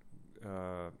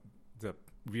the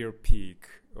real peak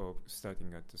of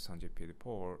starting at the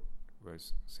Saint-Jean-Pied-de-Port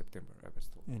was September, I was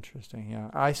told. Interesting, yeah.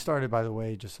 I started, by the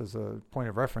way, just as a point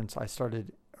of reference, I started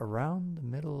around the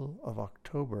middle of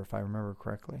October, if I remember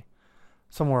correctly.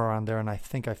 Somewhere around there, and I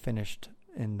think I finished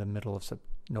in the middle of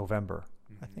November.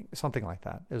 I think something like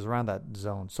that. It was around that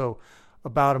zone. So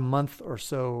about a month or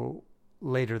so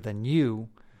later than you,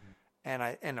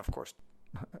 and of course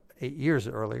 8 years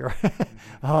earlier.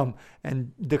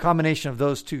 And the combination of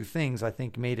those two things, I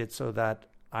think, made it so that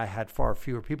I had far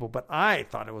fewer people. But I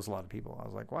thought it was a lot of people. I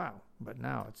was like, wow. But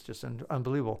now it's just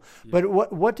unbelievable. Yeah.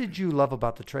 But what did you love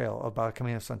about the trail, about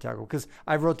Camino de Santiago? Because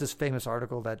I wrote this famous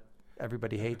article that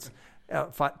everybody hates,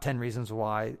 10 reasons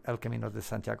why El Camino de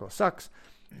Santiago sucks.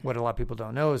 What a lot of people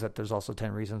don't know is that there's also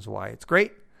 10 reasons why it's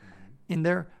great in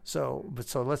there. So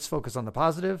let's focus on the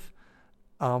positive.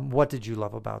 What did you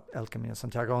love about El Camino de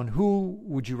Santiago, and who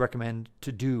would you recommend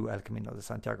to do El Camino de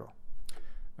Santiago?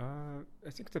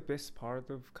 I think the best part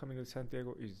of Camino de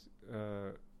Santiago is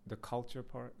the culture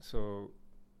part. So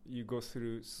you go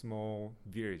through small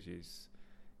villages,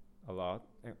 a lot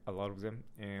of them,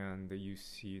 and you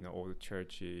see all the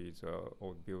churches,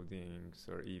 old buildings,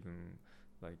 or even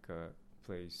like a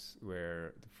place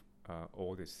where the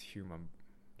oldest human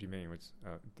remains,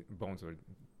 bones were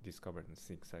discovered and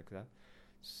things like that.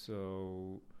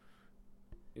 So,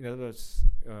 in other words,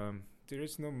 there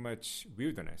is not much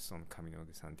wilderness on Camino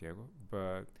de Santiago,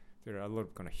 but there are a lot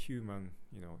of kind of human,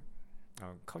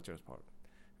 cultural part.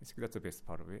 I think that's the best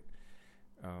part of it.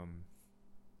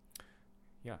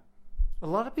 Yeah. A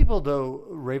lot of people, though,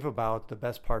 rave about the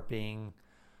best part being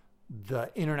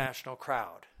the international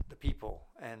crowd, the people,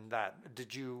 and that.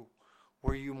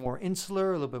 Were you more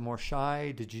insular, a little bit more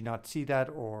shy? Did you not see that,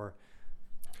 or?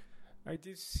 I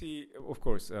did see, of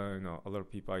course, a lot of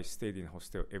people. I stayed in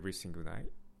hostel every single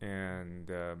night, and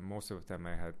most of the time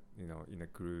I had, in a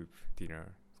group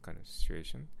dinner kind of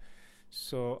situation.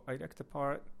 So I liked the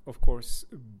part, of course,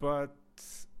 but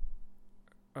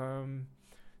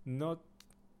not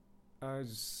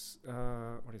as,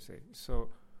 what do you say? So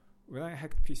when I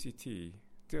hiked PCT,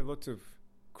 there are lots of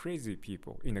crazy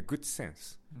people in a good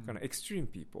sense, kind of extreme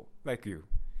people like you.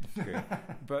 Okay.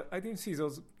 But I didn't see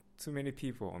too many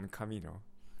people on Camino.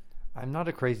 I'm not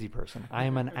a crazy person. I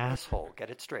am an asshole. Get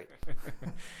it straight.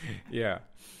 Yeah.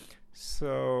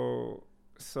 So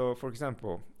for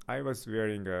example, I was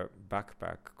wearing a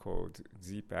backpack called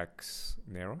ZPax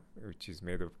Nero, which is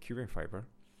made of Cuban fiber,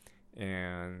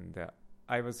 and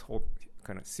I was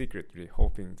kind of secretly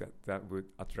hoping that would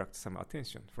attract some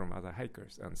attention from other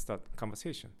hikers and start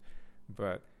conversation.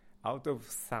 But out of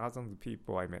thousands of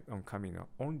people I met on Camino,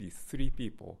 only 3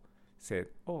 people said,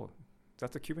 "Oh,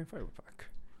 that's a Cuban fiber pack."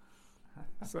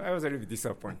 So I was a little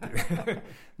disappointed.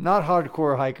 Not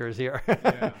hardcore hikers here.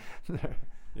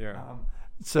 Yeah.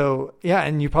 So, yeah,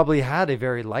 and you probably had a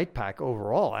very light pack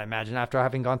overall, I imagine. After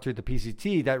having gone through the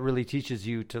PCT, that really teaches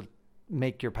you to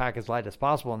make your pack as light as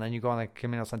possible, and then you go on the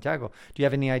Camino Santiago. Do you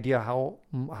have any idea how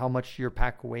much your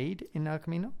pack weighed in El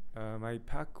Camino? My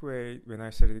pack weight when I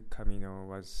started Camino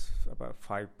was about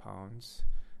 5 pounds,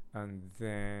 and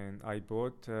then I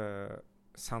bought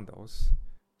sandals,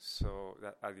 so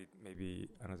that added maybe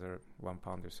another 1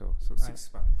 pound or so, so 6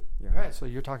 pounds. Yeah. Right, so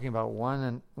you're talking about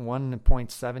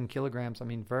 1.7 kilograms. I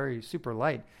mean, very super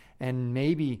light, and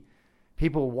maybe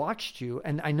people watched you,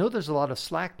 and I know there's a lot of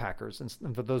slack packers,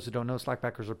 and for those who don't know, slack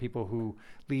packers are people who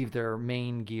leave their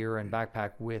main gear and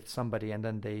backpack with somebody, and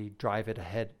then they drive it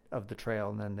ahead of the trail,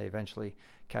 and then they eventually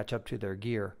catch up to their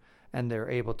gear, and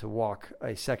they're able to walk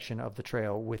a section of the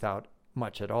trail without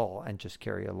much at all, and just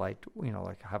carry a light,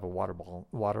 like have a water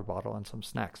bottle and some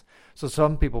snacks. So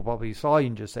some people probably saw you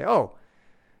and just say, "Oh,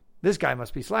 this guy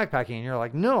must be slack packing," and you're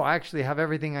like, "No, I actually have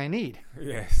everything I need."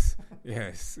 Yes.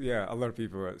 Yeah, a lot of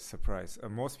people were surprised.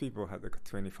 Most people had like a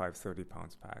 25-30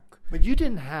 pounds pack. But you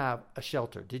didn't have a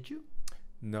shelter, did you?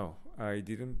 No, I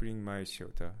didn't bring my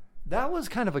shelter. That was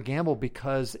kind of a gamble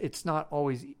because it's not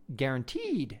always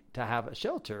guaranteed to have a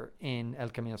shelter in El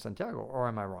Camino Santiago, or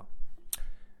am I wrong?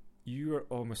 you are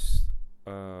almost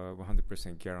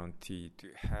 100% guaranteed to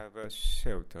have a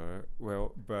shelter.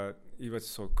 Well, but it was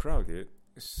so crowded,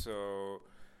 so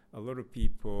a lot of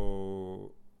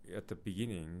people at the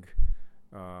beginning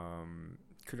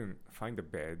couldn't find a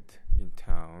bed in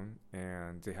town,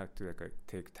 and they had to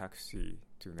take taxi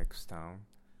to next town,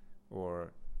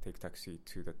 or take taxi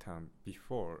to the town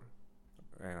before,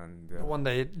 and the one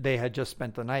they had just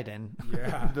spent the night in.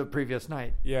 Yeah. The previous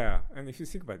night. Yeah, and if you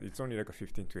think about it, it's only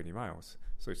 15-20 miles,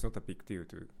 so it's not a big deal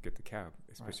to get the cab,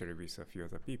 especially with a few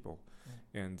other people.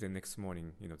 And the next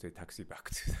morning, they taxi back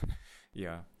to them.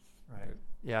 Yeah. Right.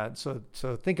 Yeah. So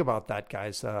think about that,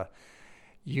 guys.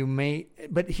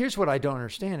 But here's what I don't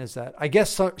understand is that I guess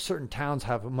certain towns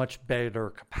have a much better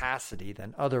capacity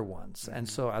than other ones. Mm-hmm. And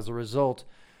so as a result,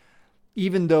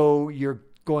 even though you're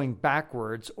going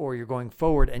backwards or you're going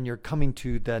forward and you're coming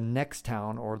to the next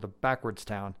town or the backwards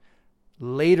town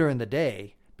later in the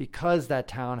day, because that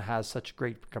town has such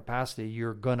great capacity,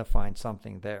 you're going to find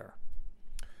something there.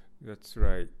 That's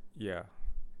right. Yeah.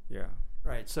 Yeah.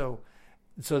 Right. So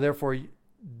therefore,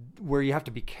 where you have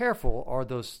to be careful are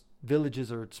those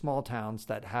villages or small towns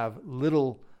that have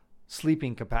little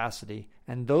sleeping capacity.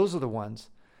 And those are the ones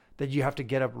that you have to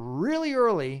get up really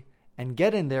early and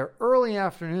get in there early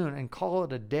afternoon and call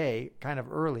it a day kind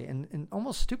of early and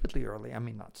almost stupidly early. I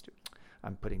mean, not stupid.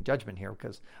 I'm putting judgment here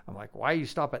because I'm like, why you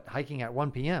stop at hiking at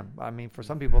 1 p.m.? I mean, for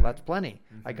some people, that's plenty.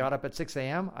 Mm-hmm. I got up at 6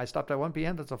 a.m. I stopped at 1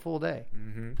 p.m. That's a full day.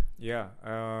 Mm-hmm. Yeah.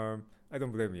 I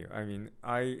don't blame you. I mean,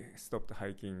 I stopped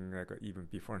hiking even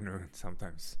before noon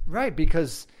sometimes. Right,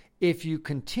 because if you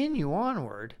continue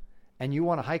onward and you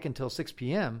want to hike until 6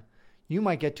 p.m., you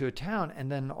might get to a town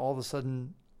and then all of a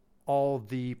sudden all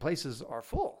the places are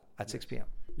full at 6 p.m.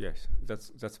 Yes,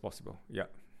 that's possible. Yeah.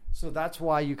 So that's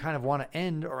why you kind of want to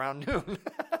end around noon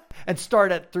and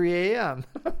start at 3 a.m.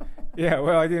 Yeah,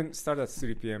 well, I didn't start at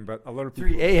 3 p.m., but a lot of people...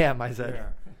 3 a.m., I said. Yeah.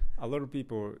 A lot of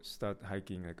people start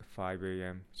hiking 5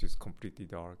 a.m., which is completely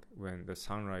dark, when the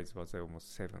sunrise was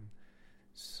almost 7.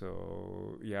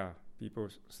 So, yeah, people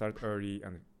start early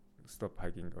and stop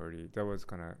hiking early. That was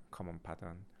kind of common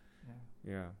pattern.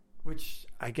 Yeah. Which,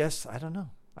 I guess, I don't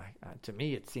know. To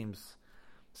me, it seems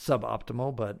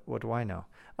suboptimal, but what do I know?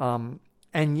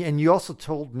 And you also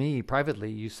told me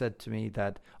privately, you said to me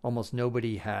that almost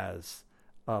nobody has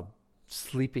a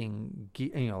sleeping,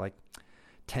 like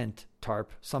tent,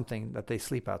 tarp, something that they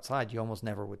sleep outside. You almost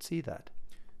never would see that.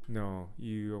 No,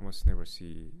 you almost never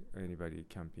see anybody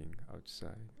camping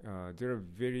outside. There are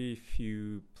very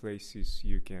few places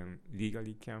you can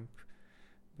legally camp,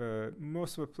 but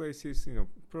most of the places,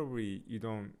 probably you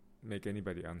don't make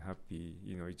anybody unhappy.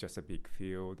 It's just a big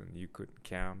field and you could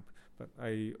camp, but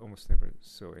I almost never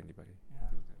saw anybody. Yeah.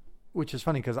 Which is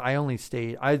funny because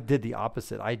I did the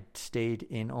opposite. I stayed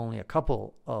in only a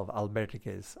couple of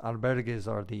albergues. Albergues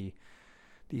are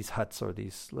these huts or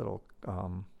these little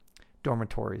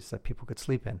dormitories that people could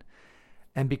sleep in.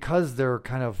 And because they're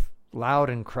kind of loud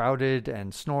and crowded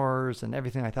and snores and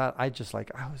everything like that,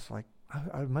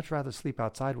 I would much rather sleep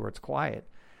outside where it's quiet.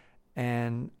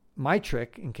 And my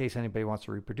trick, in case anybody wants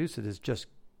to reproduce it, is just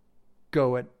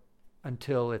go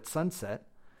until it's sunset,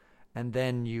 and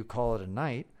then you call it a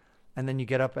night, and then you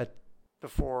get up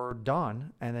before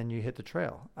dawn, and then you hit the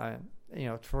trail.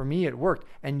 For me, it worked.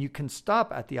 And you can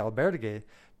stop at the albergue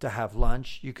to have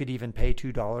lunch. You could even pay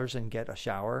 $2 and get a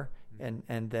shower,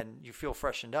 and then you feel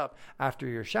freshened up. After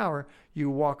your shower, you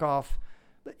walk off.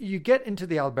 You get into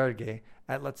the albergue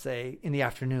at, let's say, in the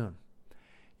afternoon.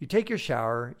 You take your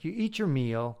shower, you eat your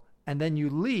meal, and then you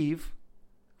leave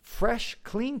fresh,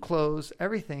 clean clothes,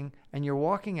 everything, and you're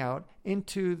walking out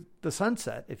into the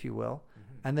sunset, if you will.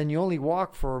 Mm-hmm. And then you only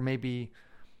walk for maybe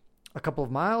a couple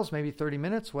of miles, maybe 30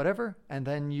 minutes, whatever, and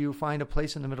then you find a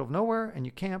place in the middle of nowhere and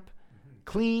you camp. Mm-hmm.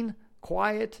 Clean,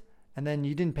 quiet, and then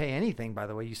you didn't pay anything, by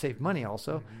the way. You saved money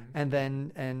also.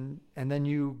 Mm-hmm. And then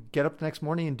you get up the next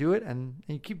morning and do it, and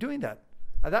you keep doing that.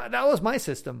 That was my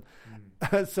system.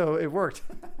 So it worked.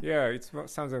 Yeah, it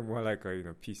sounds more like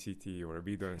a PCT or a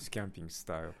wilderness camping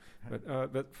style.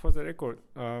 But for the record,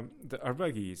 the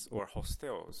albergues or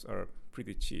hostels are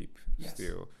pretty cheap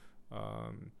still.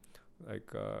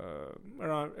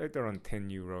 Around 10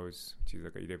 euros, which is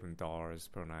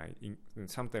 $11 per night. And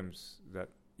sometimes that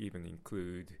even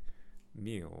include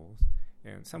meals.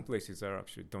 And some places are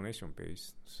actually donation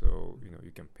based, so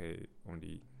you can pay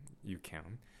only you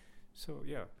can. So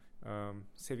yeah,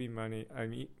 saving money. I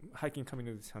mean, hiking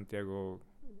Camino de Santiago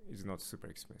is not super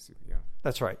expensive. Yeah,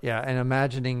 that's right. Yeah, and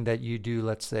imagining that you do,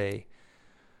 let's say,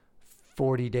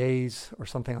 40 days or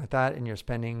something like that, and you're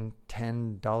spending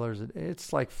 $10.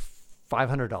 It's like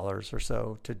 $500 or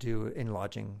so to do in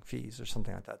lodging fees or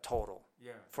something like that total.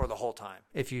 for the whole time.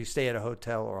 If you stay at a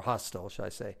hotel or a hostel, should I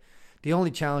say. The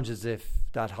only challenge is if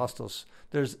that hostel's,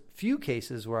 there's few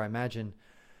cases where I imagine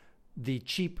the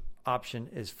cheap option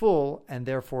is full and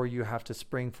therefore you have to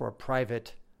spring for a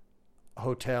private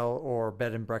hotel or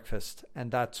bed and breakfast.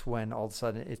 And that's when all of a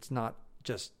sudden it's not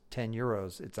just 10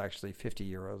 euros, it's actually 50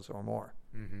 euros or more.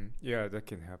 Mm-hmm. Yeah, that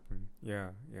can happen. Yeah.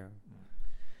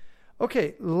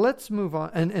 Okay, let's move on.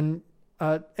 And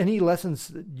any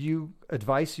lessons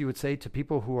advice you would say to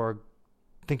people who are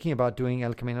thinking about doing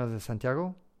El Camino de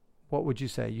Santiago? What would you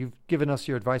say? You've given us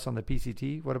your advice on the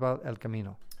PCT. What about El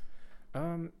Camino?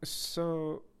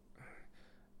 So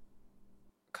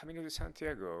Camino de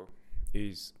Santiago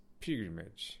is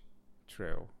pilgrimage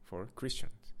trail for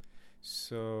Christians.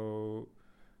 So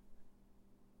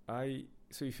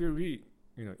if you're really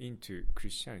into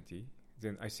Christianity,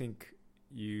 then I think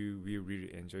you will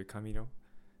really enjoy Camino,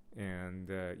 and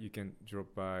you can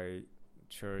drop by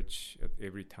church at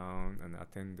every town and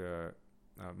attend the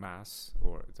mass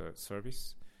or the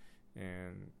service,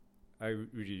 and I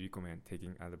really recommend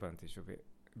taking advantage of it.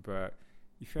 But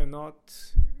if you're not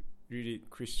really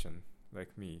Christian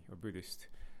like me or Buddhist,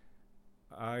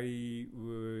 I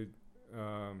would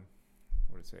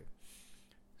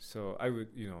So I would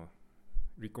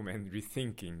recommend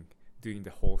rethinking doing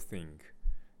the whole thing.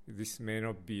 This may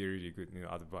not be a really good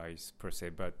advice per se,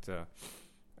 but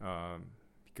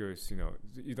because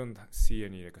you don't see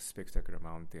any spectacular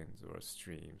mountains or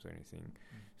streams or anything,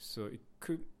 so it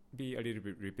could be a little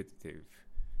bit repetitive,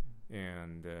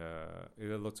 and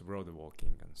there are lots of road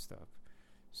walking and stuff.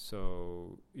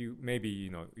 So you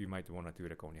might want to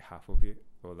do only half of it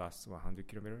or last 100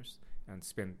 kilometers and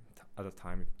spend other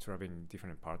time traveling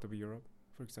different part of Europe,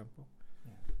 for example.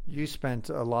 You spent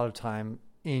a lot of time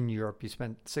in Europe. You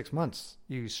spent 6 months.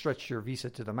 You stretched your visa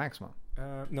to the maximum.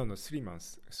 No, 3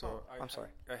 months. So I'm sorry.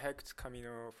 I hiked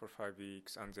Camino for 5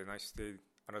 weeks, and then I stayed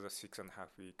another 6.5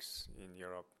 weeks in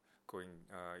Europe, going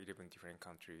 11 different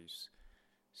countries.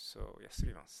 So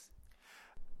 3 months.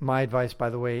 My advice,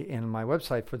 by the way, in my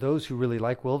website for those who really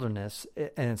like wilderness,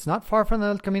 and it's not far from the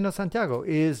El Camino Santiago,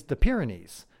 is the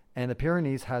Pyrenees. And the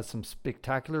Pyrenees has some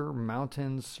spectacular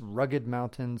mountains, rugged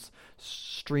mountains,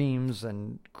 streams,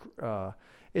 and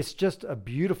it's just a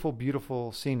beautiful,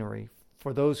 beautiful scenery.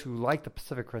 For those who like the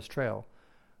Pacific Crest Trail,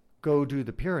 go do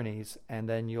the Pyrenees, and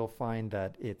then you'll find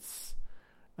that it's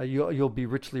you'll be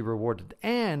richly rewarded.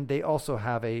 And they also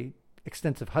have a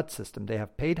extensive hut system. They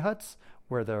have paid huts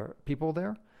where there are people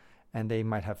there, and they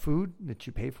might have food that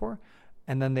you pay for.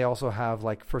 And then they also have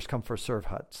first come, first serve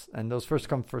huts. And those first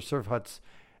come, first serve huts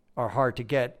are hard to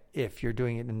get if you're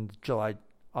doing it in July,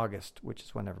 August, which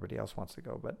is when everybody else wants to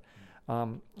go. But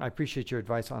I appreciate your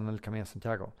advice on El Camino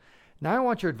Santiago. Now I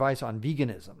want your advice on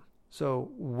veganism.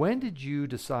 So when did you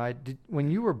decide, when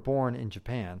you were born in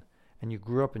Japan and you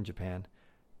grew up in Japan,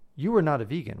 you were not a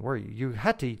vegan, were you? You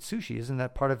had to eat sushi. Isn't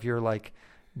that part of your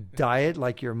diet,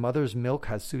 like your mother's milk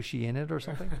has sushi in it or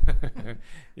something?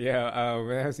 Yeah,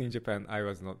 when I was in Japan, I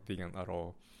was not vegan at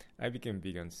all. I became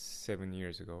vegan 7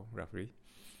 years ago, roughly.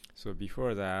 So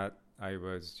before that, I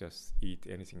was just eat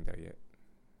anything diet.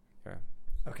 Yeah.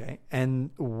 Okay.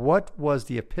 And what was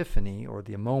the epiphany or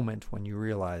the moment when you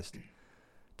realized,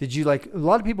 did you a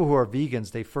lot of people who are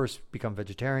vegans, they first become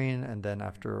vegetarian and then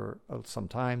after some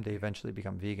time, they eventually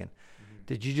become vegan. Mm-hmm.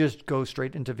 Did you just go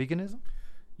straight into veganism?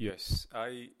 Yes.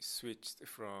 I switched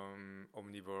from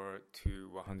omnivore to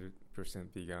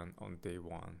 100% vegan on day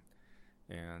one.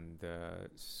 And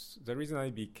the reason I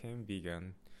became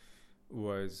vegan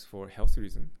was for health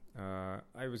reason.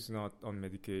 I was not on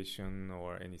medication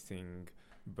or anything,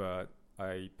 but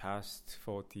I passed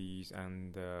 40s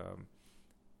and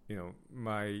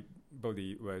my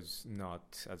body was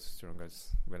not as strong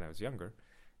as when I was younger,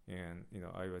 and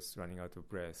I was running out of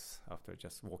breath after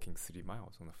just walking 3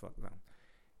 miles on a flat land.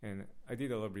 And I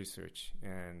did a lot of research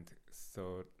and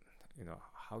thought,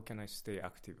 how can I stay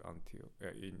active until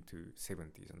into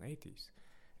 70s and 80s?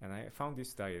 And I found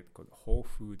this diet called Whole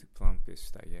Food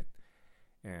Plant-Based Diet.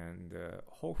 And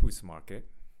Whole Foods Market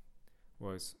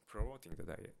was promoting the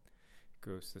diet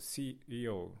because the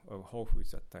CEO of Whole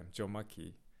Foods at the time, John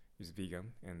Mackey, is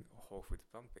vegan and whole food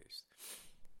plant-based.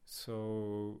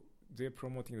 So they're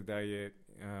promoting the diet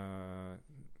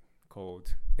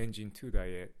called Engine 2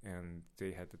 diet, and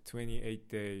they had a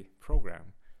 28-day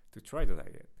program to try the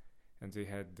diet. And they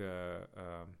had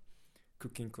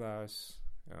cooking class,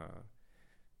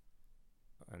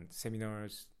 and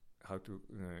seminars, how to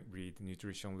read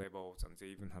nutrition labels, and they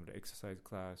even have the exercise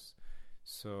class.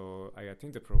 So I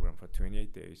attended the program for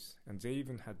 28 days, and they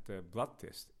even had the blood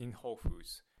test in Whole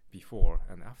Foods before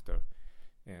and after.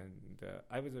 And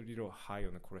I was a little high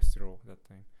on the cholesterol that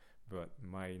time, but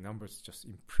my numbers just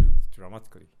improved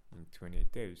dramatically in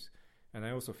 28 days. And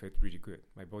I also felt really good.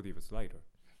 My body was lighter.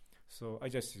 So I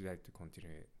just decided to continue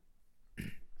it.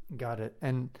 Got it.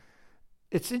 And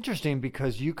it's interesting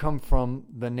because you come from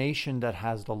the nation that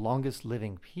has the longest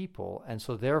living people. And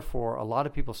so therefore, a lot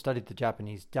of people studied the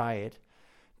Japanese diet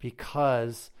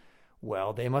because,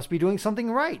 well, they must be doing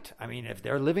something right. I mean, if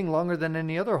they're living longer than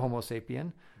any other Homo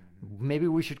sapien, maybe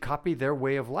we should copy their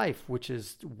way of life, which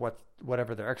is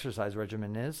whatever their exercise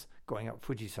regimen is, going up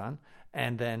Fujisan,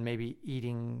 and then maybe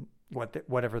eating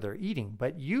whatever they're eating.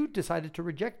 But you decided to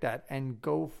reject that and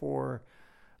go for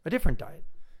a different diet.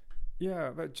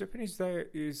 Yeah, but Japanese diet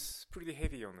is pretty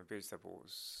heavy on the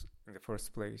vegetables in the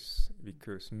first place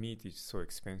because meat is so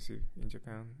expensive in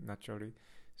Japan naturally.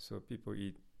 So people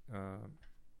eat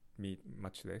meat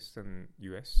much less than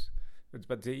US,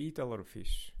 but they eat a lot of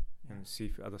fish and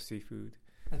other seafood.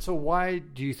 And so why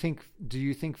do you think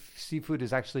seafood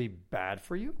is actually bad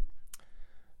for you?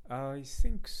 I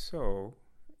think so.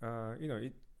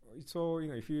 It's all,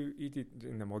 if you eat it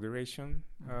in a moderation,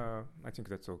 I think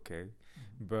that's okay.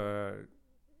 But,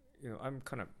 I'm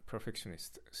kind of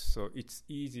perfectionist. So it's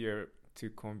easier to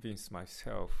convince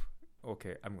myself,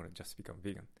 okay, I'm going to just become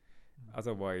vegan.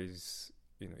 Otherwise,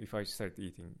 if I start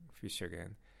eating fish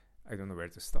again, I don't know where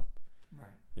to stop. Right.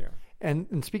 Yeah.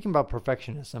 And speaking about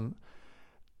perfectionism,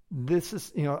 this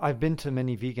is, I've been to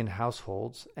many vegan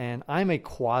households, and I'm a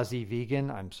quasi-vegan.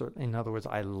 I'm certain, in other words,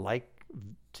 I like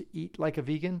to eat like a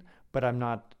vegan, but I'm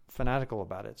not fanatical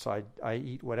about it. So I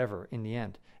eat whatever in the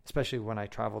end, especially when I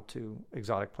travel to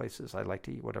exotic places. I like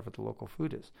to eat whatever the local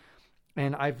food is.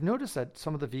 And I've noticed that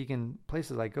some of the vegan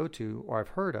places I go to, or I've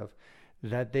heard of,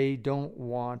 that they don't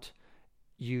want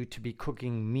you to be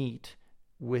cooking meat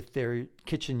with their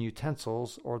kitchen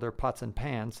utensils or their pots and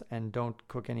pans, and don't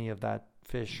cook any of that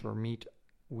fish or meat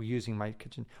using my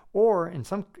kitchen. Or in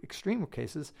some extreme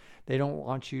cases, they don't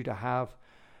want you to have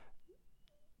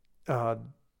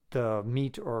the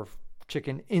meat or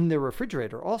chicken in the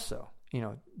refrigerator also,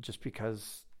 just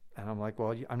because. And I'm like,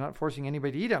 well, I'm not forcing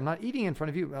anybody to eat it. I'm not eating in front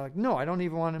of you. I'm like, no, I don't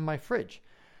even want it in my fridge.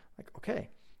 Like, okay.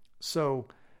 So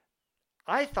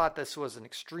I thought this was an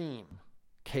extreme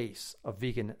case of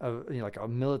vegan, like a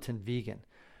militant vegan.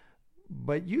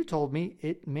 But you told me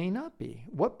it may not be.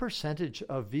 What percentage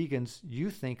of vegans you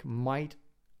think might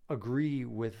agree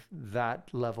with that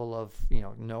level of,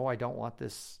 no, I don't want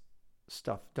this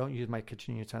stuff. Don't use my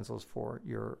kitchen utensils for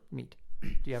your meat.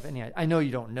 Do you have any? I know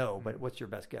you don't know, but what's your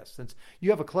best guess? Since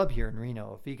you have a club here in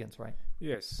Reno of vegans, right?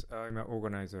 Yes, I'm an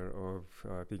organizer of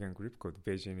a vegan group called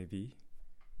VegNV.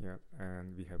 Yeah,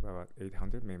 and we have about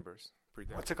 800 members.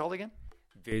 What's it called again?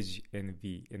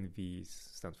 VegNV. NV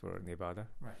stands for Nevada.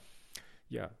 Right.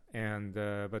 Yeah, and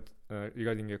but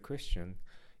regarding your question,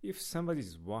 if somebody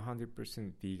is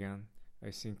 100% vegan,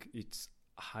 I think it's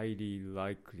highly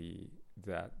likely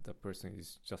that the person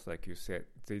is just like you said.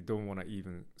 They don't want to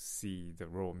even see the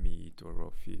raw meat or raw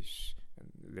fish, and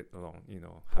let alone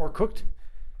or cooked.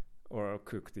 Or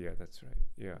cooked. Yeah, that's right.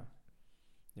 Yeah.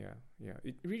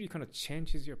 It really kind of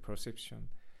changes your perception.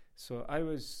 So I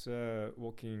was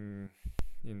walking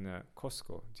in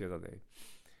Costco the other day,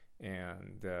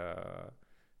 and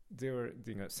they were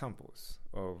doing samples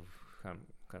of kind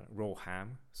of raw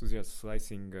ham. So they are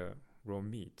slicing raw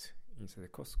meat inside the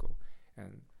Costco,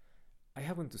 and I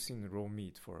haven't seen raw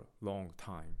meat for a long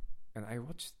time. And I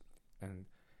watched, and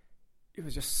it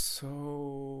was just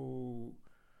so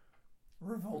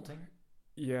revolting.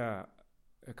 Yeah,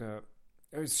 it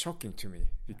was shocking to me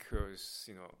because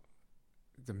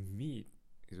the meat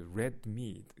is red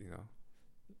meat,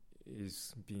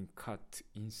 is being cut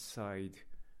inside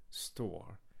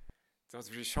store. That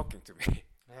was really shocking to me.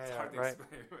 Yeah, right.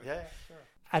 Yeah, sure.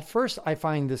 At first, I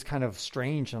find this kind of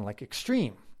strange and like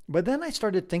extreme, but then I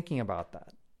started thinking about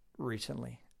that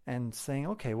recently and saying,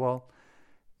 okay, well,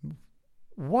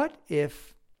 what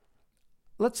if,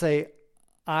 let's say,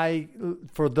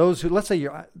 let's say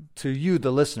to you,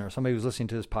 the listener, somebody who's listening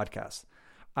to this podcast,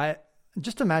 I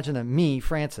just imagine that me,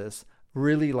 Francis,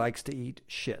 really likes to eat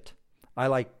shit. I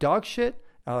like dog shit.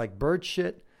 I like bird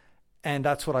shit. And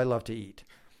that's what I love to eat.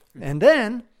 And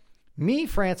then me,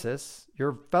 Francis,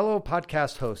 your fellow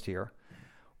podcast host here,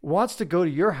 wants to go to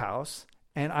your house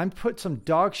and I'm put some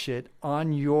dog shit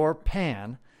on your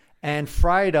pan and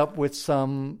fry it up with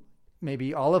some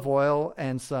maybe olive oil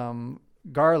and some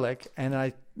garlic, and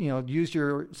I use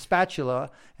your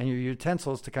spatula and your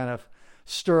utensils to kind of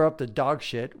stir up the dog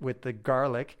shit with the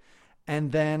garlic,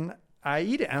 and then I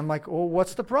eat it. And I'm like, well,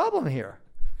 what's the problem here?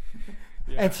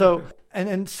 Yeah. And so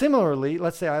and similarly,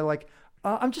 let's say I like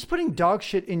I'm just putting dog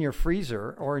shit in your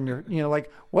freezer or in your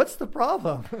what's the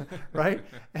problem? Right?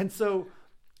 And so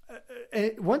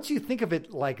once you think of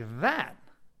it like that,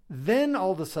 then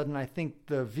all of a sudden I think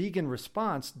the vegan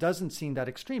response doesn't seem that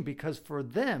extreme, because for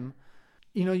them,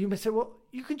 you may say, well,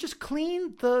 you can just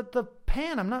clean the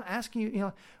pan. I'm not asking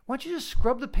you, why don't you just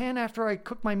scrub the pan after I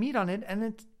cook my meat on it, and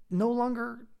it's no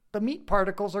longer, the meat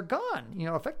particles are gone,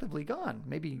 effectively gone.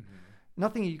 Maybe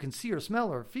nothing you can see or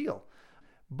smell or feel.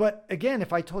 But again,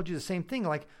 if I told you the same thing,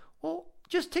 like, well,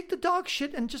 just take the dog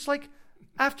shit and just like,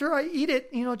 after I eat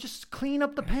it, just clean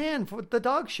up the pan for the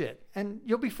dog shit and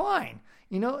you'll be fine.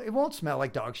 It won't smell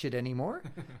like dog shit anymore.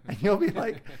 And you'll be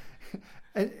like,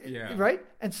 right?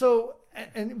 And so,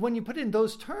 and when you put it in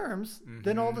those terms,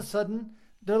 then all of a sudden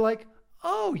they're like,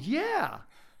 oh yeah,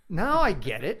 now I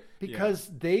get it, because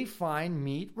they find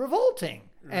meat revolting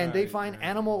and they find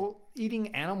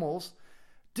eating animals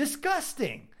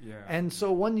disgusting. And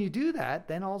so when you do that,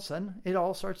 then all of a sudden it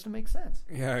all starts to make sense.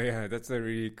 That's a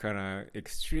really kind of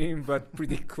extreme but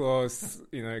pretty close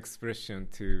expression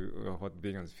to what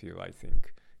vegans feel, I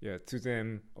think. To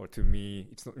them or to me,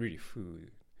 it's not really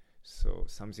food. So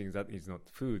something that is not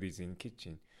food is in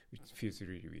kitchen, which feels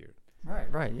really weird.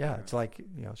 Right. It's like,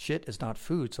 shit is not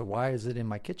food, so why is it in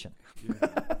my kitchen?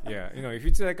 If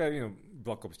it's like a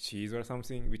block of cheese or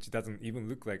something which doesn't even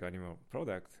look like animal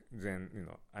product, then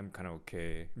I'm kind of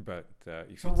okay. But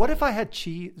if what if I had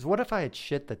cheese? What if I had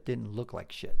shit that didn't look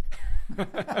like shit?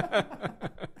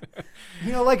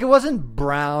 Like it wasn't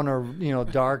brown or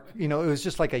dark. It was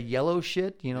just like a yellow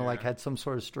shit. Like had some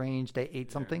sort of strange. They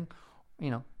ate something.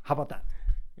 How about that?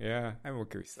 Yeah, I'm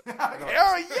okay with that.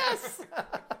 Oh yes.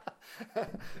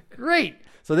 Great.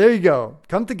 So there you go.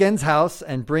 Come to Gen's house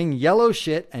and bring yellow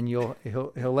shit, and he'll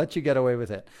let you get away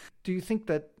with it. Do you think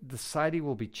that the society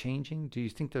will be changing? Do you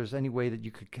think there's any way that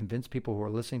you could convince people who are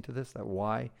listening to this that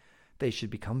why they should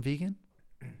become vegan?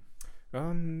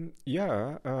 So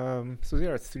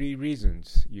there are 3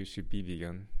 reasons you should be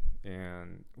vegan.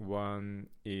 And one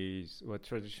is what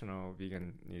traditional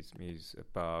veganism is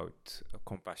about,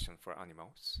 compassion for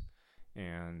animals.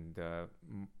 And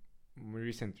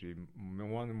recently,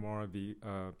 more and more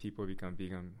people become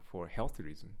vegan for health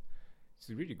reasons. It's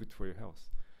really good for your health.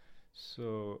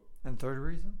 So, and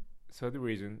third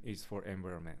reason is for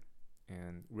environment.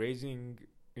 And raising,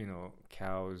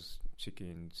 cows,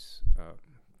 chickens,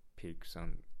 pigs,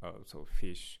 and also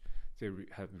fish, they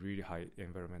have really high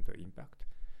environmental impact.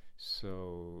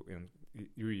 So it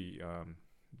really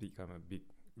become a big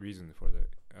reason for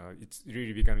it's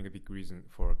really becoming a big reason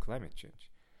for climate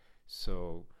change.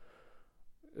 So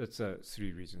that's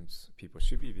 3 reasons people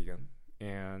should be vegan.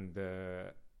 And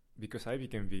because I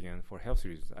became vegan for health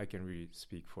reasons, I can really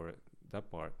speak for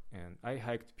that part. And I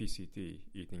hiked PCT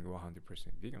eating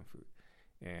 100% vegan food.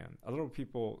 And a lot of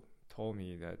people told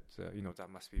me that, that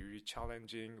must be really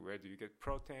challenging. Where do you get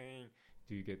protein?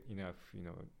 Do you get enough,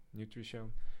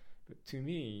 nutrition? But to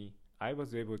me, I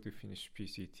was able to finish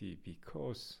PCT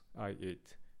because I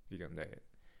ate vegan diet.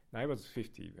 And I was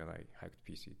 50 when I hiked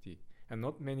PCT. And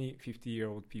not many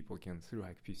 50-year-old people can through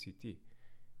hike PCT.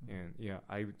 And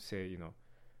I would say,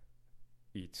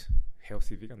 eat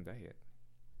healthy vegan diet.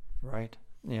 Right.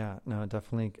 Yeah, no,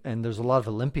 definitely. And there's a lot of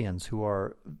Olympians who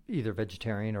are either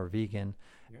vegetarian or vegan.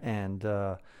 And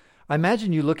I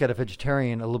imagine you look at a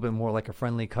vegetarian a little bit more like a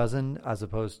friendly cousin, as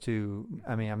opposed to,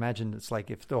 I imagine it's like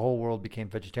if the whole world became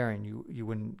vegetarian, you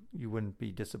wouldn't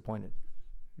be disappointed.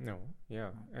 No,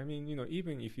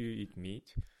 even if you eat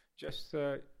meat, just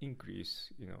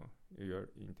increase, your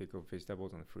intake of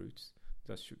vegetables and fruits.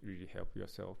 That should really help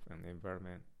yourself and the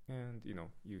environment. And,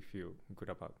 you feel good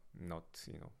about not,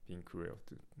 being cruel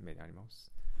to many animals.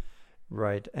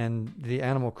 Right. And the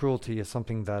animal cruelty is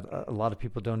something that a lot of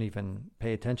people don't even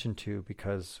pay attention to,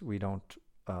 because we don't,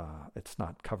 it's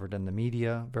not covered in the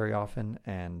media very often.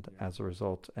 And as a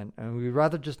result, and we'd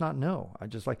rather just not know. I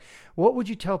just like, what would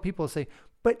you tell people to say,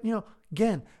 but,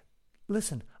 again,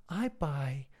 listen, I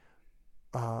buy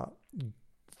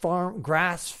farm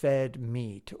grass-fed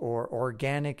meat or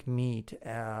organic meat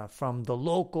from the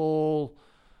local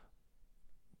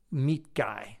meat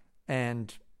guy,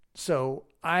 and so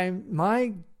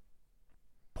my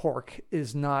pork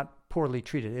is not poorly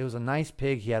treated. It was a nice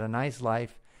pig. He had a nice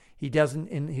life.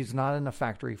 He's not in a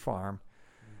factory farm.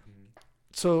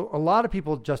 So a lot of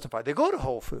people justify. They go to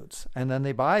Whole Foods and then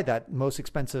they buy that most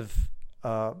expensive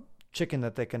chicken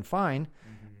that they can find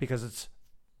because it's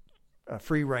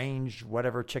free range,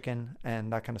 whatever chicken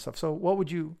and that kind of stuff. So what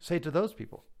would you say to those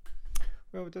people?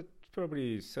 Well, that's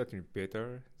probably certainly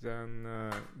better than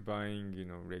buying,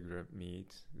 regular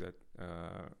meat that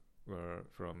were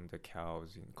from the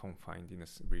cows confined in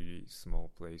really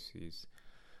small places.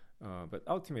 But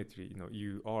ultimately,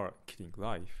 you are killing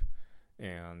life,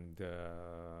 and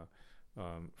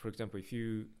For example, if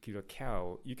you kill a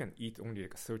cow, you can eat only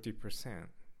like 30%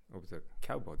 of the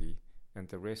cow body, and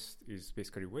the rest is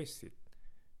basically wasted.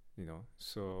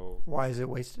 So Why is it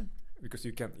wasted? because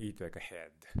you can't eat like a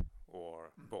head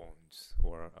or bones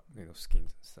or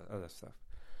skins and other stuff.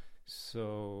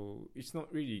 So it's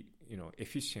not really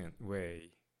efficient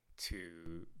way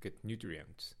to get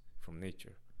nutrients from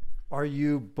nature. Are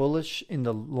you bullish in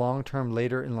the long term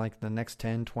later in like the next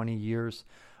 10, 20 years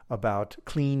about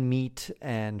clean meat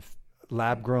and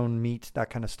lab grown meat, that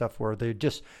kind of stuff, where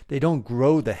they don't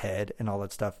grow the head and all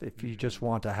that stuff? If you just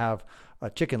want to have a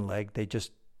chicken leg, they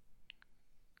just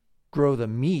grow the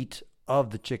meat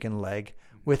of the chicken leg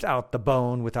without the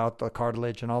bone, without the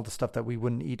cartilage and all the stuff that we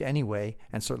wouldn't eat anyway,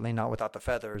 and certainly not without the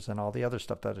feathers and all the other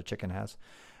stuff that a chicken has.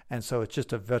 And so it's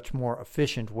just a much more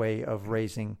efficient way of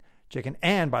raising chicken.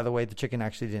 And by the way, the chicken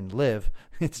actually didn't live.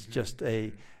 It's just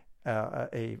a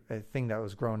thing that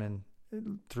was grown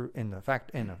in a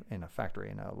factory,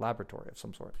 in a laboratory of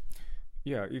some sort.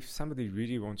 Yeah, if somebody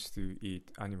really wants to eat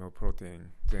animal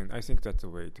protein, then I think that's the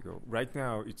way to go. Right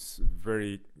now, it's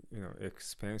very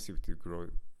expensive to grow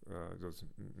those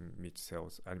meat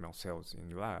cells, animal cells in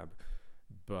the lab,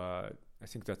 but I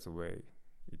think that's the way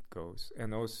it goes.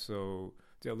 And also,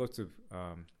 there are lots of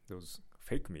those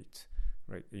fake meats,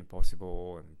 right?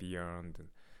 Impossible and Beyond,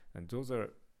 and those are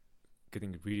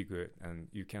getting really good, and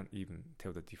you can't even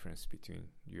tell the difference between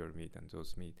your meat and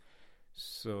those meat.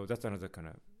 So that's another kind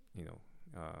of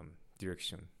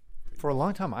direction. For a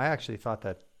long time, I actually thought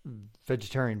that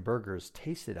vegetarian burgers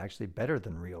tasted actually better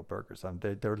than real burgers.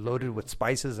 They're loaded with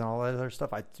spices and all that other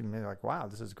stuff. I'm like, wow,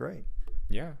 this is great.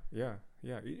 Yeah.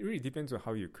 It really depends on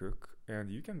how you cook,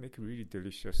 and you can make really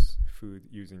delicious food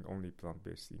using only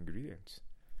plant-based ingredients.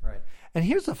 Right. And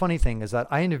here's the funny thing is that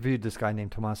I interviewed this guy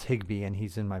named Thomas Higbee, and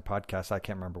he's in my podcast. I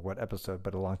can't remember what episode,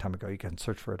 but a long time ago. You can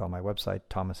search for it on my website,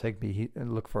 Thomas Higbee.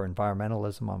 Look for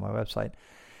environmentalism on my website.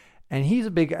 And he's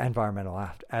a big environmental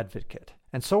advocate.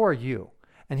 And so are you.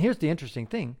 And here's the interesting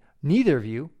thing. Neither of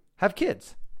you have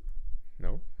kids.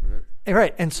 No.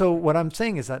 Right. And so what I'm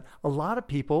saying is that a lot of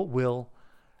people will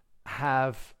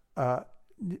have,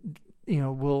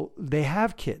 they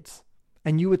have kids.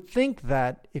 And you would think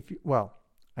that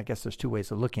I guess there's two ways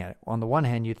of looking at it. On the one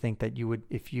hand, you think that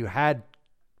if you had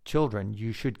children,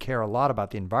 you should care a lot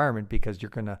about the environment because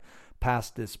you're going to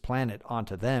pass this planet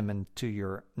onto them and to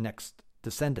your next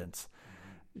descendants,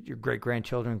 your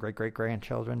great-grandchildren,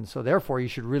 great-great-grandchildren. So therefore, you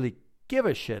should really give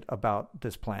a shit about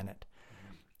this planet.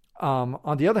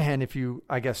 On the other hand, if you're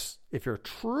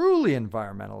truly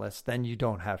environmentalist, then you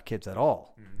don't have kids at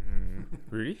all.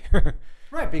 Really?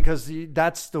 Right, because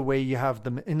that's the way you have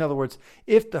them. In other words,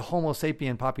 if the Homo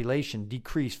sapien population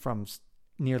decreased from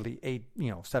nearly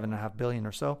 7.5 billion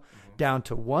or so, down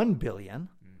to 1 billion,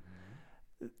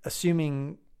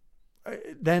 assuming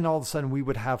then all of a sudden we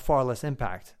would have far less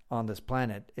impact on this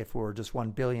planet if we're just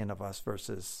 1 billion of us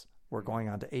versus we're going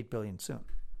on to 8 billion soon.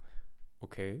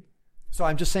 Okay. So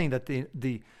I'm just saying that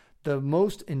the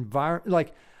most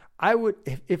I would,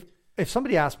 if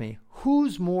somebody asked me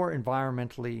who's more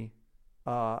environmentally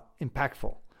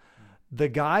impactful, the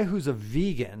guy who's a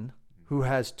vegan who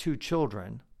has 2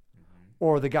 children,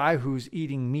 or the guy who's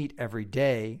eating meat every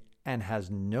day and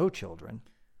has no children.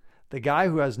 The guy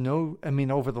who has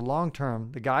over the long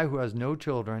term, the guy who has no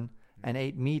children and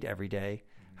ate meat every day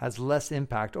has less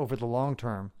impact over the long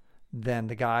term than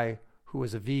the guy who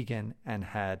was a vegan and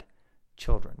had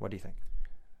children. What do you think?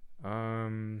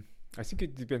 I think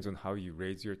it depends on how you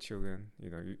raise your children.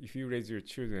 If you raise your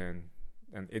children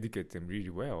and educate them really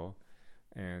well,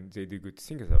 and they do good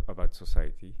things about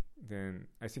society, then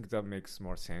I think that makes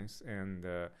more sense, and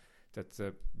that's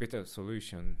a better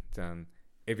solution than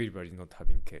everybody not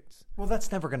having kids. Well,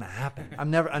 that's never going to happen.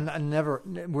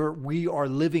 We are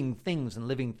living things, and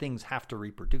living things have to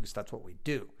reproduce. That's what we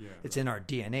do. Yeah, it's in our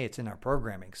DNA. It's in our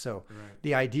programming. So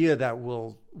the idea that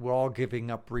we're all giving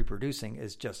up reproducing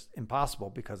is just impossible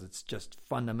because it's just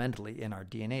fundamentally in our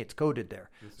DNA. It's coded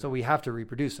there. Yes, so we have to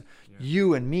reproduce. Yeah.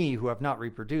 You and me who have not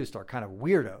reproduced are kind of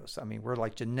weirdos. I mean, we're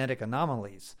like genetic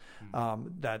anomalies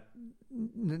that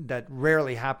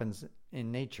rarely happens in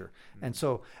nature. And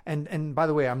so, and by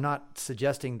the way, I'm not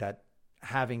suggesting that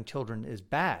having children is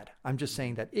bad. I'm just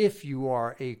saying that if you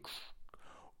are a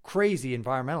crazy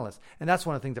environmentalist, and that's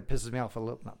one of the things that pisses me off a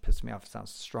little, not pisses me off, it sounds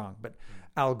strong, but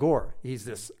Al Gore,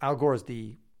 Al Gore is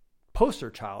the poster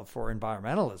child for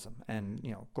environmentalism and,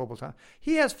 global time.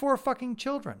 He has 4 fucking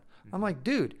children. I'm like,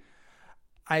 dude,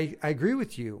 I agree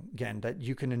with you again, that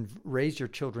you can raise your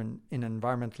children in an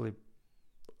environmentally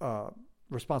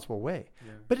responsible way.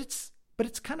 Yeah. But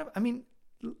it's kind of,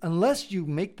 unless you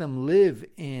make them live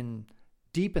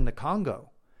deep in the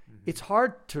Congo It's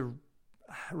hard to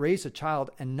raise a child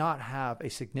and not have a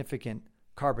significant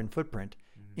carbon footprint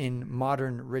in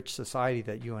modern rich society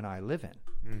that you and I live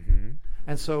in.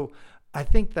 And so I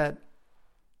think that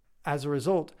as a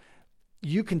result,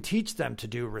 you can teach them to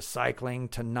do recycling,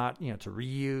 to not, to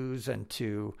reuse, and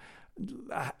to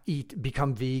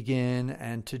become vegan,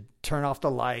 and to turn off the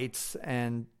lights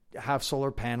and have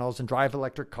solar panels and drive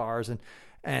electric cars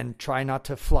and try not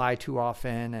to fly too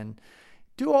often and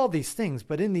do all these things.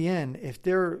 But in the end, if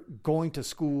they're going to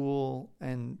school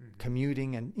and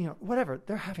commuting and, whatever,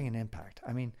 they're having an impact.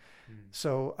 I mean,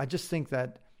 so I just think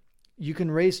that you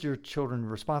can raise your children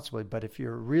responsibly, but if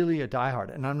you're really a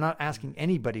diehard, and I'm not asking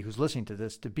anybody who's listening to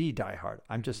this to be diehard,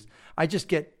 I just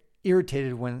get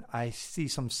irritated when I see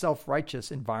some self-righteous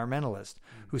environmentalists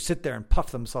who sit there and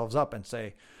puff themselves up and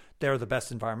say they're the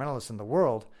best environmentalists in the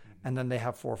world, and then they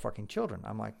have 4 fucking children.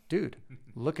 I'm like, dude,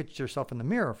 look at yourself in the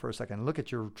mirror for a second. Look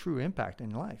at your true impact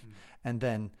in life. And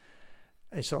then,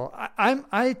 so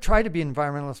I try to be an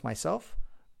environmentalist myself,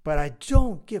 but I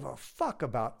don't give a fuck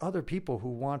about other people who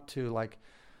want to,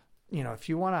 if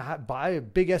you want to buy a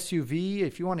big SUV,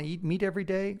 if you want to eat meat every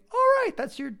day, all right,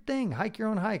 that's your thing. Hike your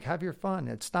own hike, have your fun.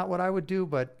 It's not what I would do,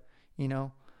 but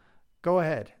go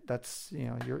ahead. That's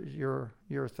your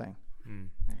thing.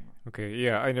 Okay,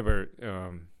 yeah, I never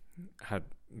had.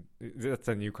 That's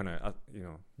a new kind of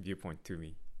viewpoint to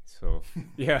me. So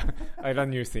yeah, I learn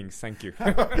new things. Thank you.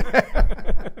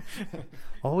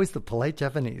 Always the polite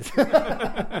Japanese.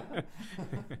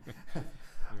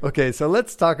 Okay, so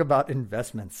let's talk about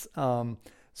investments.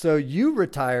 So you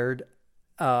retired.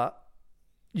 Well,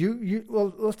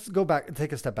 let's go back and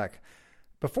take a step back.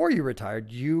 Before you retired,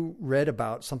 you read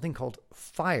about something called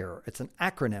FIRE. It's an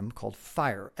acronym called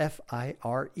FIRE,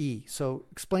 F-I-R-E. So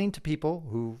explain to people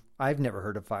who I've never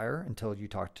heard of FIRE until you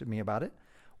talked to me about it.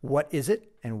 What is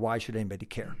it, and why should anybody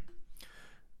care?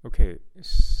 Okay,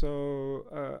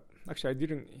 so actually I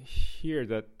didn't hear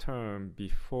that term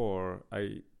before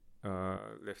I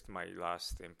left my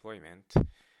last employment.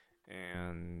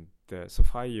 And so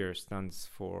FIRE stands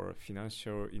for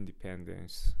Financial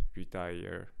Independence,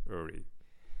 Retire Early.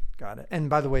 Got it. And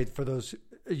by the way, for those,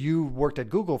 you worked at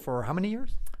Google for how many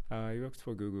years? I worked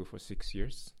for Google for 6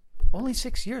 years. Only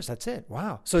 6 years, that's it.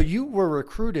 Wow. So you were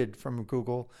recruited from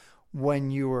Google when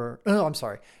you were, I'm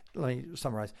sorry, let me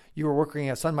summarize. You were working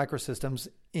at Sun Microsystems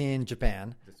in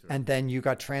Japan, right. And then you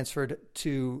got transferred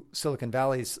to Silicon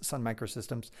Valley's Sun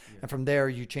Microsystems. Yeah. And from there,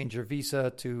 you changed your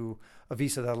visa to a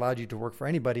visa that allowed you to work for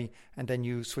anybody. And then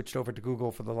you switched over to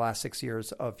Google for the last 6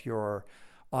 years of your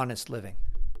honest living.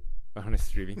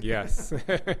 Honest living, yes.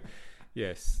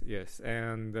 yes.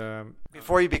 And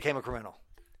before you became a criminal.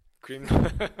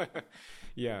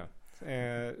 Yeah.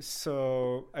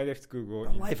 So I left Google.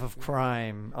 A life of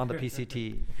crime on the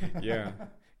PCT. Yeah.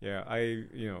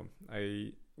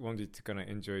 I wanted to kind of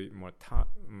enjoy more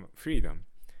freedom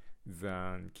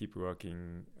than keep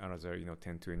working another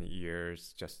 10, 20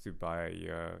 years just to buy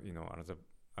another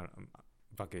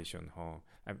vacation home.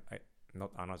 I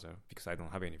not another, because I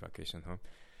don't have any vacation home,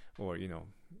 or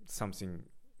something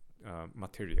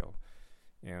material.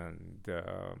 And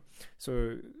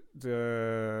so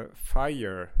the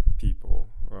FIRE people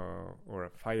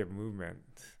or FIRE movement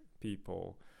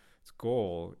people's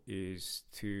goal is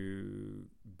to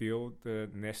build the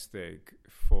nest egg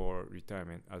for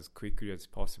retirement as quickly as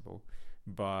possible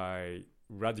by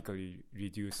radically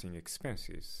reducing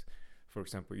expenses. For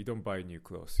example, you don't buy new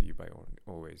clothes, you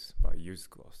always buy used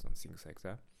clothes and things like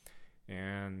that.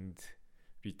 And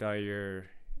retire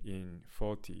in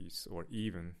 40s or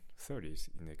even 30s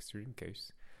in the extreme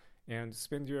case, and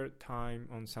spend your time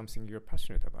on something you're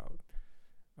passionate about.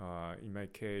 In my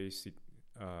case,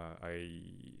 I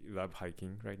love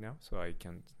hiking right now, so I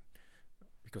can,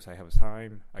 because I have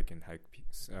time, I can hike.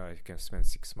 I can spend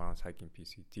 6 months hiking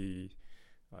PCT.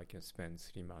 I can spend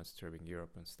 3 months traveling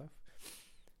Europe and stuff.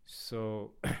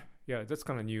 So, yeah, that's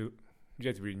kind of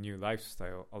relatively new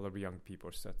lifestyle. A lot of young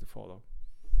people start to follow.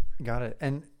 Got it.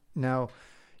 And now,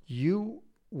 you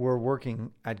were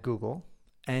working at Google,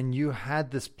 and you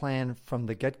had this plan from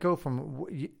the get-go. From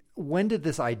when did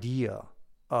this idea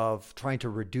of trying to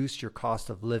reduce your cost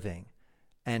of living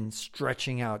and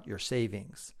stretching out your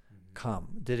savings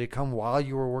come? Did it come while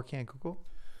you were working at Google?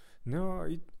 No,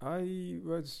 I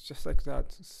was just like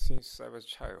that since I was a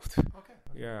child. Okay.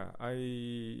 Yeah,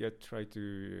 I try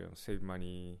to save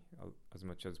money as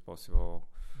much as possible.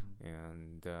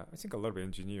 And I think a lot of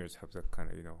engineers have that kind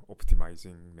of,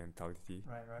 optimizing mentality.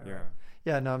 Right.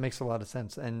 Yeah, no, it makes a lot of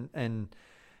sense. And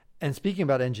speaking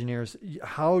about engineers,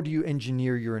 how do you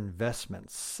engineer your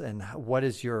investments? And what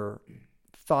is your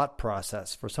thought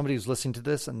process for somebody who's listening to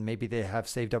this and maybe they have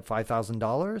saved up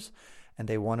 $5,000 and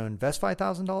they want to invest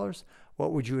 $5,000,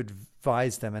 what would you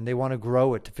advise them? And they want to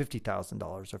grow it to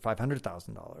 $50,000 or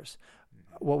 $500,000.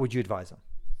 What would you advise them?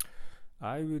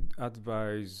 I would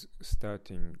advise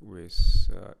starting with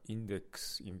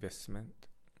index investment.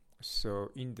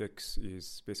 So index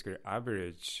is basically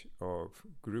average of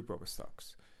group of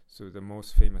stocks. So the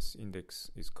most famous index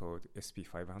is called SP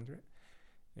 500,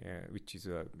 which is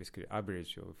basically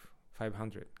average of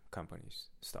 500 companies'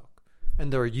 stock.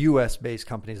 And there are U.S.-based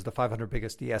companies. The 500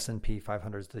 biggest, the S&P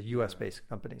 500 is the U.S.-based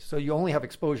companies. So you only have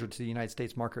exposure to the United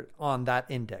States market on that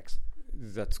index.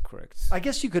 That's correct. I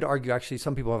guess you could argue, actually,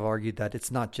 some people have argued that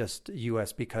it's not just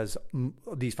U.S. because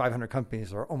these 500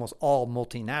 companies are almost all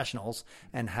multinationals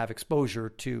and have exposure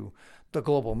to the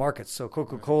global markets. So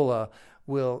Coca-Cola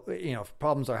will, if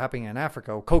problems are happening in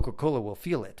Africa, Coca-Cola will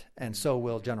feel it. And so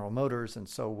will General Motors, and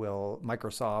so will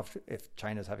Microsoft if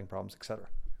China's having problems, et cetera.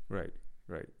 Right.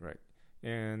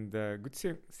 And the good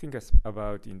thing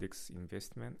about index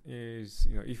investment is,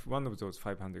 if one of those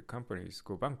 500 companies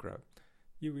go bankrupt,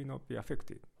 you will not be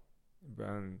affected.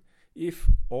 But if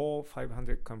all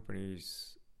 500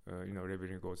 companies,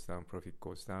 revenue goes down, profit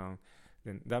goes down,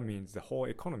 then that means the whole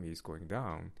economy is going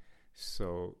down.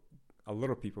 So a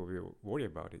lot of people will worry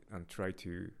about it and try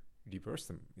to reverse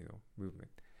the,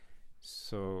 movement.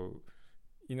 So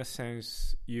in a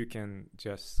sense, you can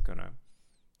just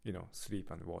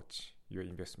sleep and watch your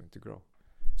investment to grow.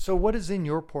 So what is in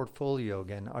your portfolio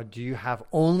again? Do you have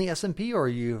only S&P, or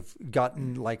you've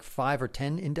gotten like 5 or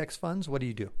 10 index funds? What do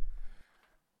you do?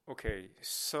 Okay,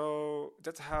 so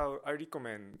that's how I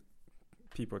recommend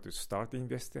people to start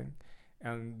investing.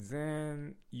 And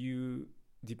then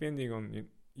depending on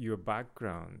your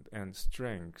background and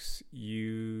strengths,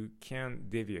 you can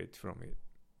deviate from it.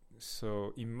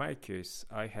 So in my case,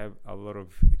 I have a lot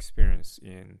of experience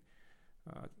in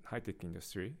high-tech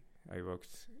industry. I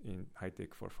worked in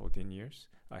high-tech for 14 years.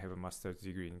 I have a master's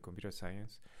degree in computer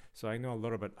science. So I know a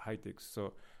lot about high-tech.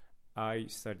 So I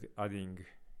started adding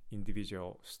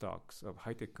individual stocks of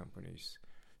high-tech companies.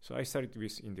 So I started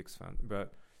with index fund,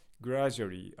 but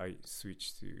gradually I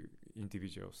switched to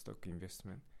individual stock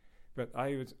investment. But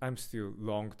I'm still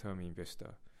long-term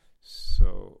investor.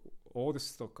 So all the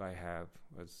stock I have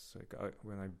was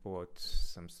when I bought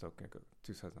some stock in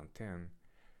 2010.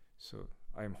 So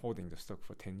I'm holding the stock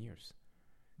for 10 years.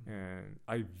 Mm-hmm. And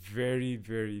I very,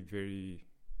 very, very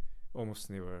almost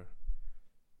never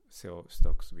sell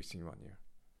stocks within 1 year.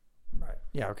 Right.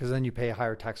 Yeah, because then you pay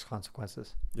higher tax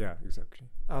consequences. Yeah, exactly.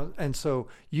 And so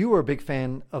you were a big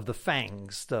fan of the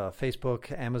FANGs, the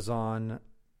Facebook, Amazon,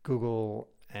 Google,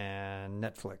 and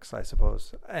Netflix, I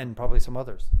suppose, and probably some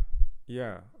others.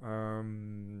 Yeah.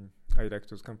 I like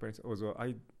those companies. Although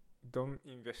I don't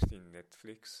invest in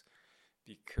Netflix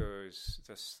because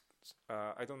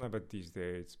I don't know about these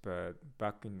days, but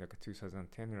back in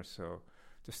 2010 or so,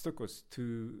 the stock was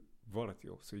too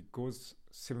volatile. So it goes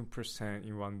 7%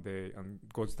 in one day and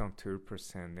goes down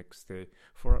 2% next day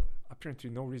for apparently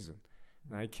no reason.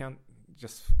 And I can't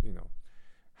just,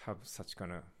 have such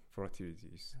kind of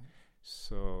volatilities.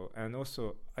 So, and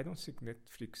also, I don't think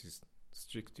Netflix is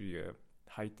strictly a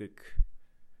high-tech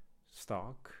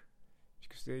stock,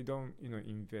 because they don't,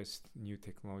 invest new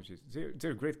technologies.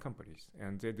 They're great companies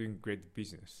and they're doing great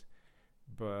business,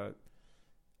 but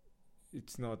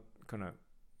it's not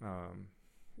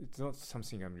it's not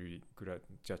something I'm really good at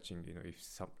judging. If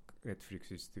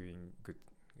Netflix is doing good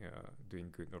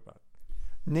or bad.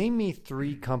 Name me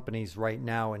 3 companies right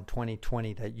now in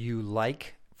 2020 that you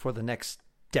like for the next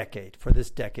decade, for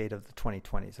this decade of the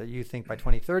 2020s, that you think by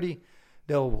 2030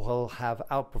 they will have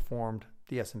outperformed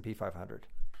the S&P 500.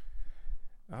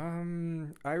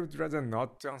 I would rather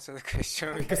not answer the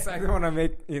question because I don't want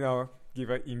to give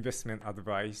an investment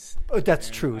advice. Oh, that's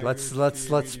true. Let's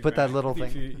put that little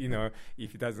thing.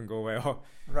 If it doesn't go well.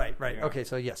 Right. Yeah. Okay.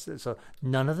 So yes. So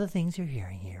none of the things you're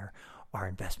hearing here are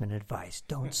investment advice.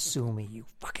 Don't sue me, you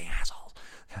fucking assholes.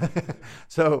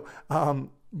 So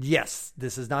yes,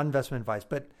 this is not investment advice,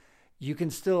 but you can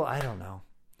still, I don't know.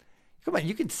 Come on,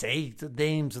 you can say the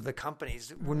names of the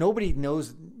companies where nobody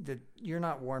knows that you're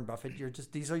not Warren Buffett. You're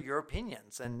just, these are your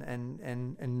opinions, and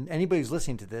anybody who's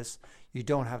listening to this, you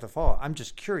don't have to follow. I'm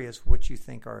just curious what you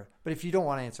think are. But if you don't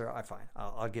want to answer, I'm fine.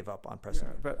 I'll give up on pressing.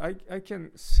 Yeah, but I can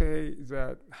say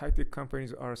that high-tech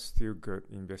companies are still good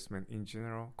investment in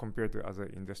general compared to other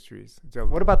industries.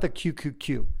 What about the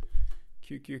QQQ?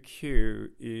 QQQ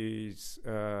is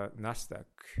a Nasdaq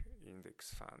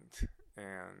index fund.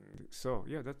 And so,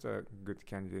 yeah, that's a good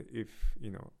candidate if,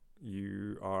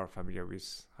 you are familiar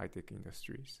with high-tech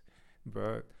industries.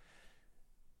 But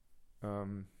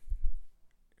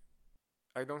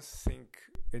I don't think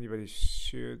anybody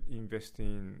should invest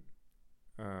in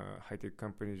high-tech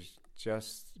companies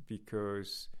just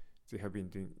because they have been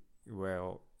doing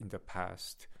well in the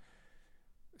past.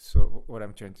 So what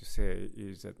I'm trying to say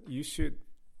is that you should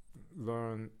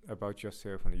learn about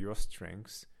yourself and your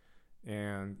strengths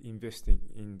and investing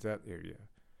in that area.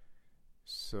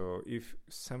 So if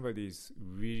somebody is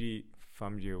really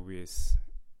familiar with,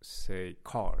 say,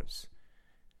 cars,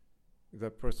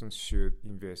 that person should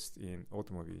invest in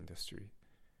automobile industry,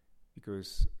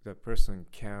 because that person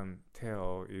can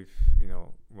tell if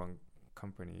one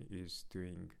company is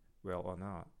doing well or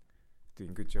not,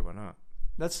 doing good job or not.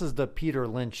 This is the Peter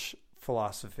Lynch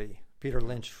philosophy. Peter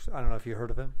Lynch, I don't know if you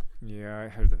heard of him. Yeah, I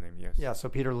heard the name, yes. Yeah, so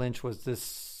Peter Lynch was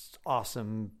this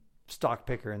awesome stock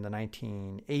picker in the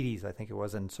 1980s, I think it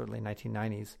was, and certainly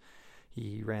 1990s.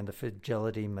 He ran the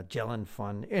Fidelity Magellan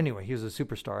Fund. Anyway, he was a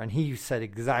superstar, and he said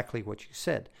exactly what you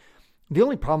said. The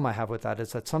only problem I have with that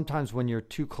is that sometimes when you're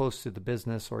too close to the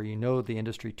business or you know the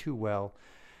industry too well,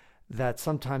 that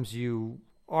sometimes you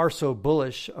are so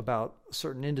bullish about a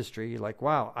certain industry, like,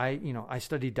 wow, I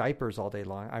study diapers all day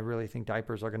long. I really think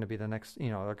diapers are going to be the next,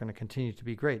 are going to continue to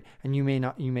be great. And you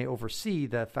may oversee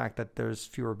the fact that there's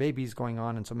fewer babies going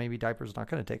on, and so maybe diapers are not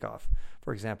going to take off,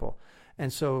 for example.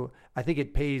 And so I think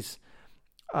it pays.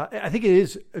 I think it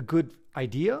is a good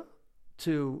idea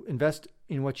to invest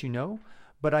in what you know,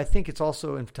 but I think it's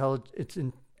also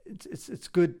it's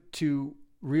good to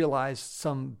realize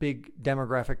some big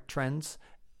demographic trends,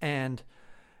 and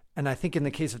I think in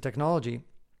the case of technology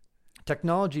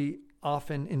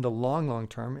often in the long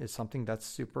term is something that's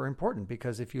super important,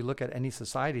 because if you look at any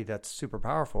society that's super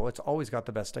powerful, it's always got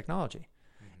the best technology.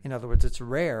 Mm-hmm. In other words, it's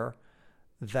rare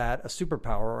that a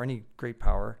superpower or any great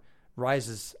power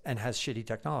rises and has shitty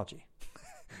technology.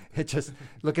 It just,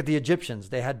 look at the Egyptians.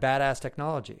 They had badass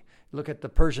technology. Look at the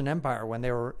Persian Empire when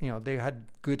they were, they had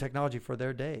good technology for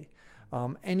their day.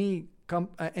 Any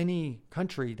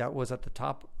country that was at the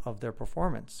top of their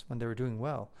performance when they were doing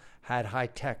well had high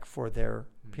tech for their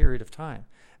period of time.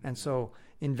 And so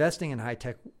investing in high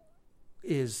tech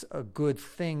is a good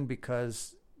thing,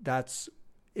 because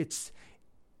it's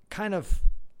kind of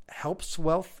helps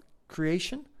wealth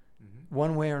creation.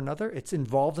 One way or another, it's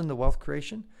involved in the wealth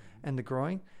creation and the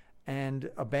growing, and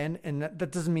that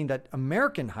doesn't mean that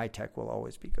American high tech will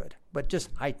always be good, but just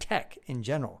high tech in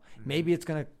general. Mm-hmm. Maybe it's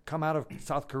going to come out of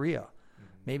South Korea,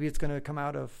 maybe it's going to come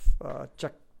out of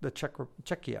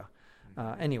Czechia.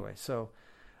 Anyway, so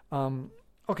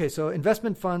okay, so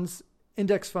investment funds,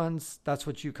 index funds, that's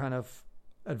what you kind of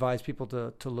advise people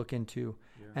to look into,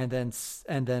 and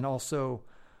then also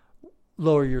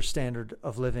lower your standard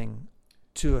of living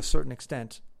to a certain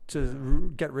extent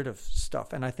to get rid of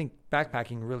stuff. And I think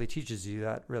backpacking really teaches you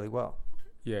that really well.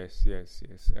 Yes.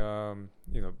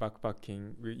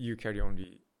 Backpacking, you carry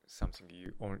only something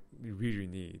you really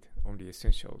need, only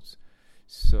essentials.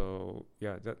 So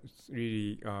yeah, that's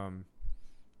really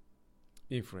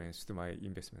influenced my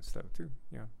investment style too.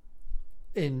 Yeah.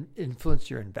 Influenced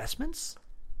your investments?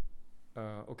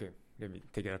 Okay. Let me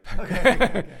take it up.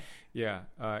 Okay. Yeah,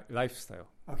 lifestyle.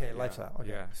 Okay, yeah. Lifestyle. Okay.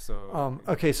 Yeah. So.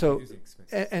 Okay. So,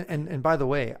 and by the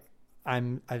way,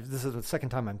 this is the second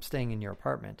time I'm staying in your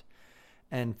apartment,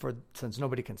 and since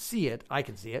nobody can see it, I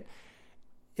can see it.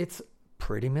 It's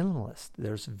pretty minimalist.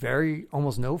 There's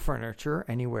almost no furniture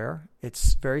anywhere.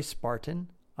 It's very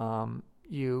Spartan.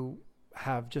 You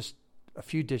have just a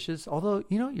few dishes, although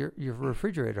your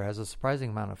refrigerator has a surprising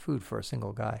amount of food for a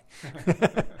single guy.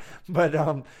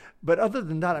 But other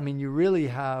than that, I mean, you really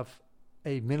have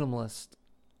a minimalist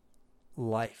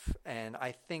life. And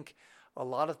I think a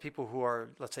lot of people who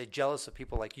are, let's say, jealous of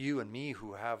people like you and me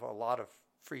who have a lot of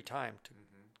free time,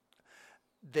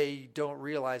 they don't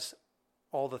realize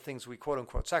all the things we quote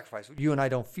unquote sacrifice. You and I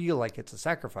don't feel like it's a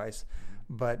sacrifice,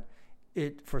 but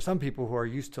for some people who are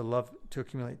used to love to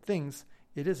accumulate things,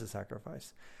 it is a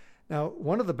sacrifice. Now,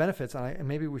 one of the benefits, and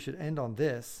maybe we should end on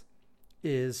this,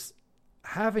 is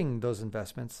having those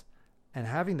investments and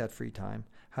having that free time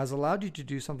has allowed you to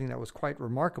do something that was quite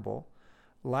remarkable.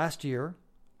 Last year,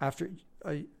 after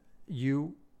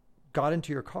you got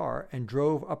into your car and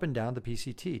drove up and down the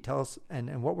PCT, tell us,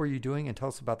 and what were you doing, and tell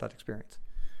us about that experience.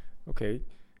 Okay,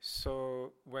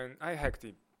 so when I hiked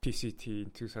the PCT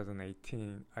in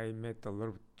 2018, I met a lot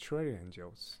of trail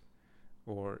angels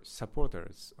or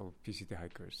supporters of PCT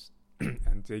hikers.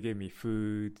 And they gave me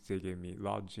food, they gave me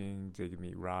lodging, they gave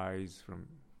me rides from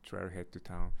trailhead to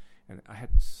town. And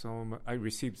I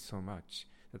received so much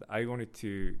that I wanted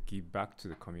to give back to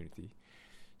the community.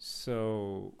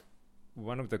 So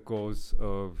one of the goals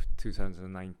of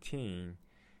 2019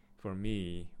 for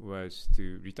me was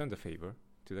to return the favor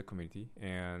to the community,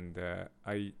 and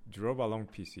I drove along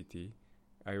PCT.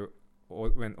 I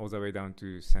went all the way down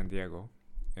to San Diego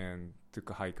and took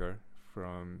a hiker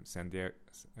from San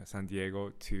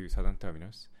Diego to Southern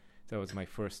Terminus. That was my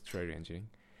first trail engineering.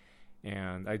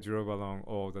 And I drove along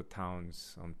all the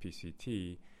towns on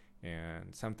PCT,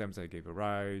 and sometimes I gave a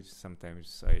ride,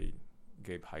 sometimes I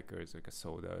gave hikers like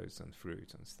sodas and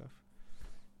fruits and stuff.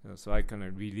 So I kind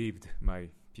of relived my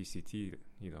PCT,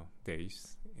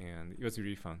 days, and it was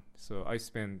really fun. So I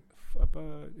spent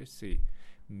about,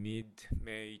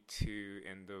 mid-May to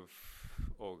end of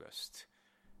August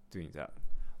doing that.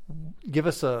 Give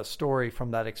us a story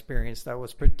from that experience that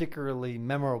was particularly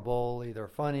memorable, either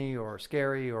funny or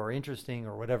scary or interesting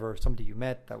or whatever. Somebody you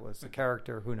met that was a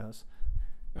character, who knows?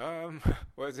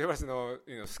 Well, there was no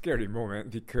scary moment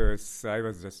because I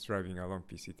was just driving along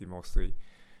PCT mostly.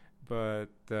 But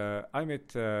I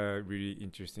met a really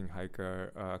interesting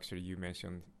hiker. Actually, you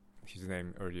mentioned his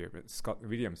name earlier, but Scott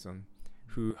Williamson,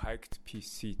 who hiked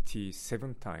PCT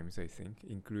 7 times, I think,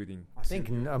 including... I think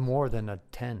more than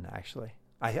 10, actually.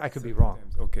 I could be wrong.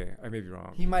 Times. Okay, I may be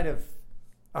wrong. He might have...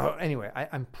 anyway,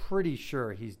 I'm pretty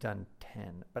sure he's done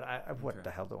 10, but what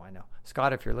the hell do I know?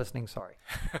 Scott, if you're listening, sorry.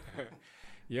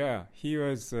 Yeah, he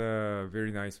was a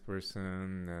very nice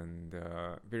person and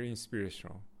very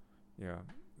inspirational. Yeah,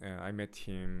 I met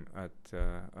him at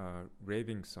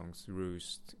Raving Song's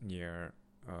Roost near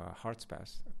Harts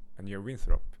Pass, near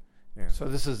Winthrop. Yeah. So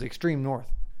this is extreme north.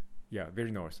 Yeah,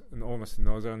 very north, and almost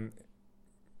northern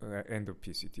end of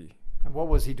PCT. And what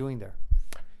was he doing there?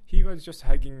 He was just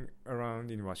hiking around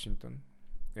in Washington,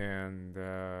 and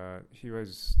he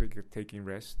was taking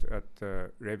rest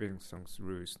at Raving Song's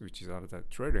Roost, which is out of the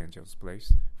Trail Angels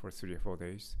place, for 3 or 4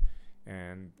 days.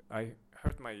 And I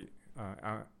hurt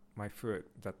my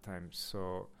foot that time,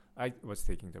 so I was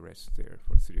taking the rest there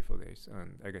for 3 or 4 days,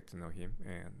 and I got to know him,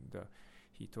 and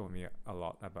he told me a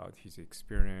lot about his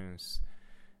experience,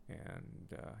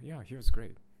 and he was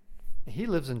great. He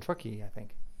lives in Truckee, I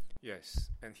think. Yes,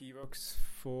 and he works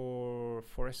for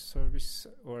Forest Service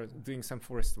or doing some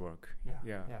forest work.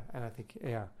 Yeah. And I think,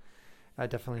 I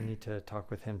definitely need to talk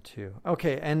with him too.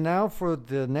 Okay, and now for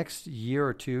the next year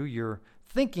or two, you're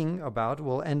thinking about,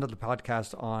 we'll end the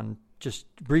podcast on just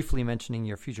briefly mentioning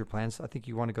your future plans. I think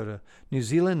you want to go to New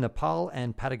Zealand, Nepal,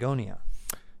 and Patagonia.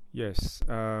 Yes.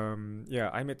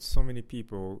 I met so many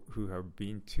people who have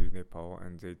been to Nepal,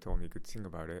 and they told me good thing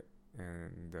about it.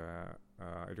 And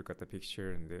I look at the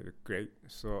picture, and they look great.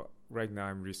 So right now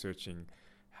I'm researching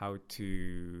how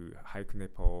to hike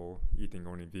Nepal eating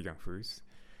only vegan foods.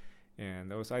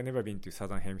 And also I've never been to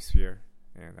Southern Hemisphere,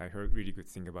 and I heard really good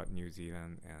thing about New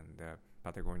Zealand and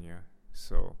Patagonia.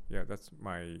 So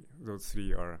those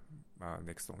 3 are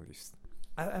next on list.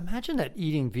 I imagine that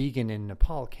eating vegan in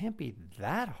Nepal can't be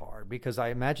that hard, because I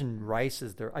imagine rice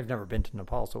is their... I've never been to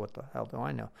Nepal, so what the hell do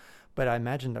I know? But I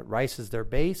imagine that rice is their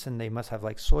base, and they must have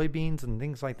like soybeans and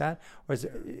things like that. Or is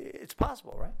it's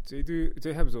possible, right?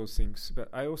 They have those things, but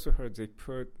I also heard they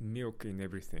put milk in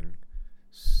everything.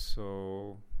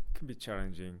 So it can be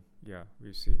challenging. Yeah,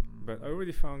 we'll see. But I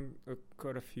already found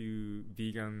quite a few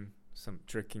some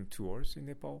trekking tours in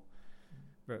Nepal.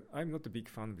 But I'm not a big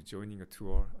fan of joining a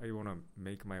tour. I want to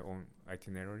make my own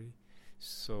itinerary.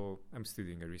 So I'm still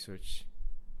doing research.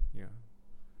 Yeah.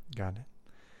 Got it.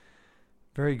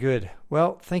 Very good.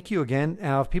 Well, thank you again.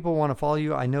 If people want to follow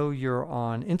you, I know you're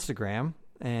on Instagram.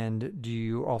 And do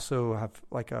you also have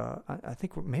I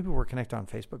think maybe we're connected on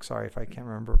Facebook. Sorry if I can't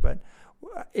remember. But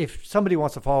if somebody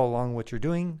wants to follow along what you're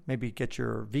doing, maybe get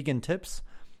your vegan tips,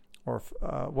 or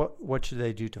what should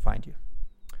they do to find you?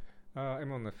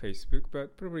 I'm on the Facebook,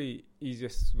 but probably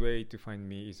easiest way to find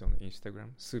me is on Instagram,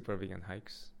 Super Vegan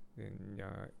Hikes. Then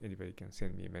anybody can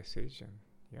send me a message,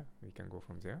 and we can go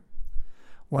from there.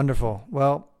 Wonderful.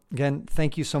 Well, again,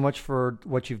 thank you so much for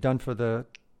what you've done for the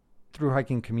thru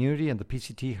hiking community and the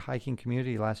PCT hiking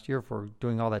community last year, for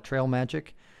doing all that trail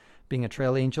magic, being a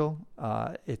trail angel.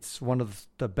 It's one of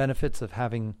the benefits of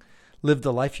having lived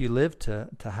the life you live, to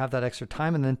have that extra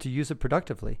time and then to use it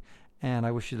productively. And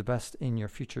I wish you the best in your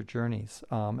future journeys.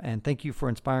 And thank you for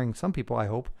inspiring some people, I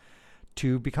hope,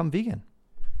 to become vegan.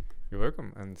 You're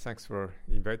welcome. And thanks for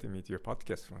inviting me to your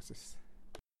podcast, Francis.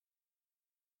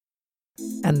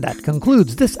 And that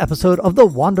concludes this episode of the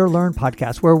Wander Learn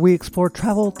podcast, where we explore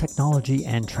travel, technology,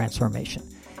 and transformation.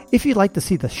 If you'd like to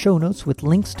see the show notes with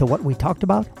links to what we talked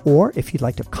about, or if you'd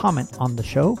like to comment on the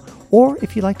show, or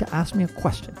if you'd like to ask me a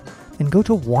question, then go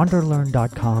to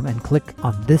wanderlearn.com and click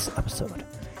on this episode.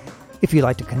 If you'd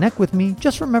like to connect with me,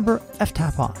 just remember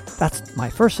ftapon. That's my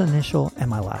first initial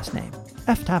and my last name.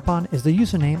 ftapon is the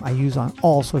username I use on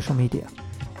all social media.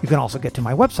 You can also get to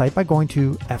my website by going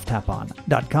to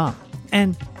ftapon.com.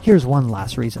 And here's one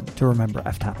last reason to remember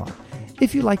ftapon.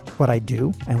 If you like what I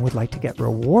do and would like to get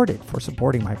rewarded for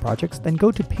supporting my projects, then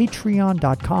go to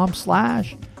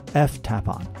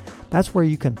patreon.com/ftapon. That's where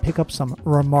you can pick up some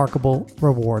remarkable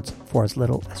rewards for as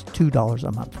little as $2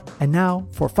 a month. And now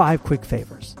for 5 quick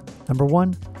favors. Number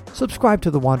 1, subscribe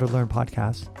to the Wander Learn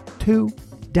podcast. 2,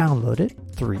 download it.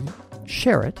 3,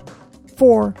 share it.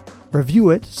 4, review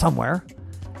it somewhere.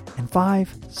 And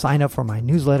 5, sign up for my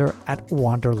newsletter at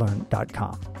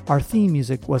wanderlearn.com. Our theme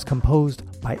music was composed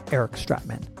by Eric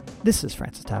Stratman. This is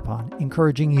Francis Tapon,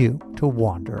 encouraging you to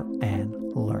wander and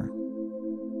learn.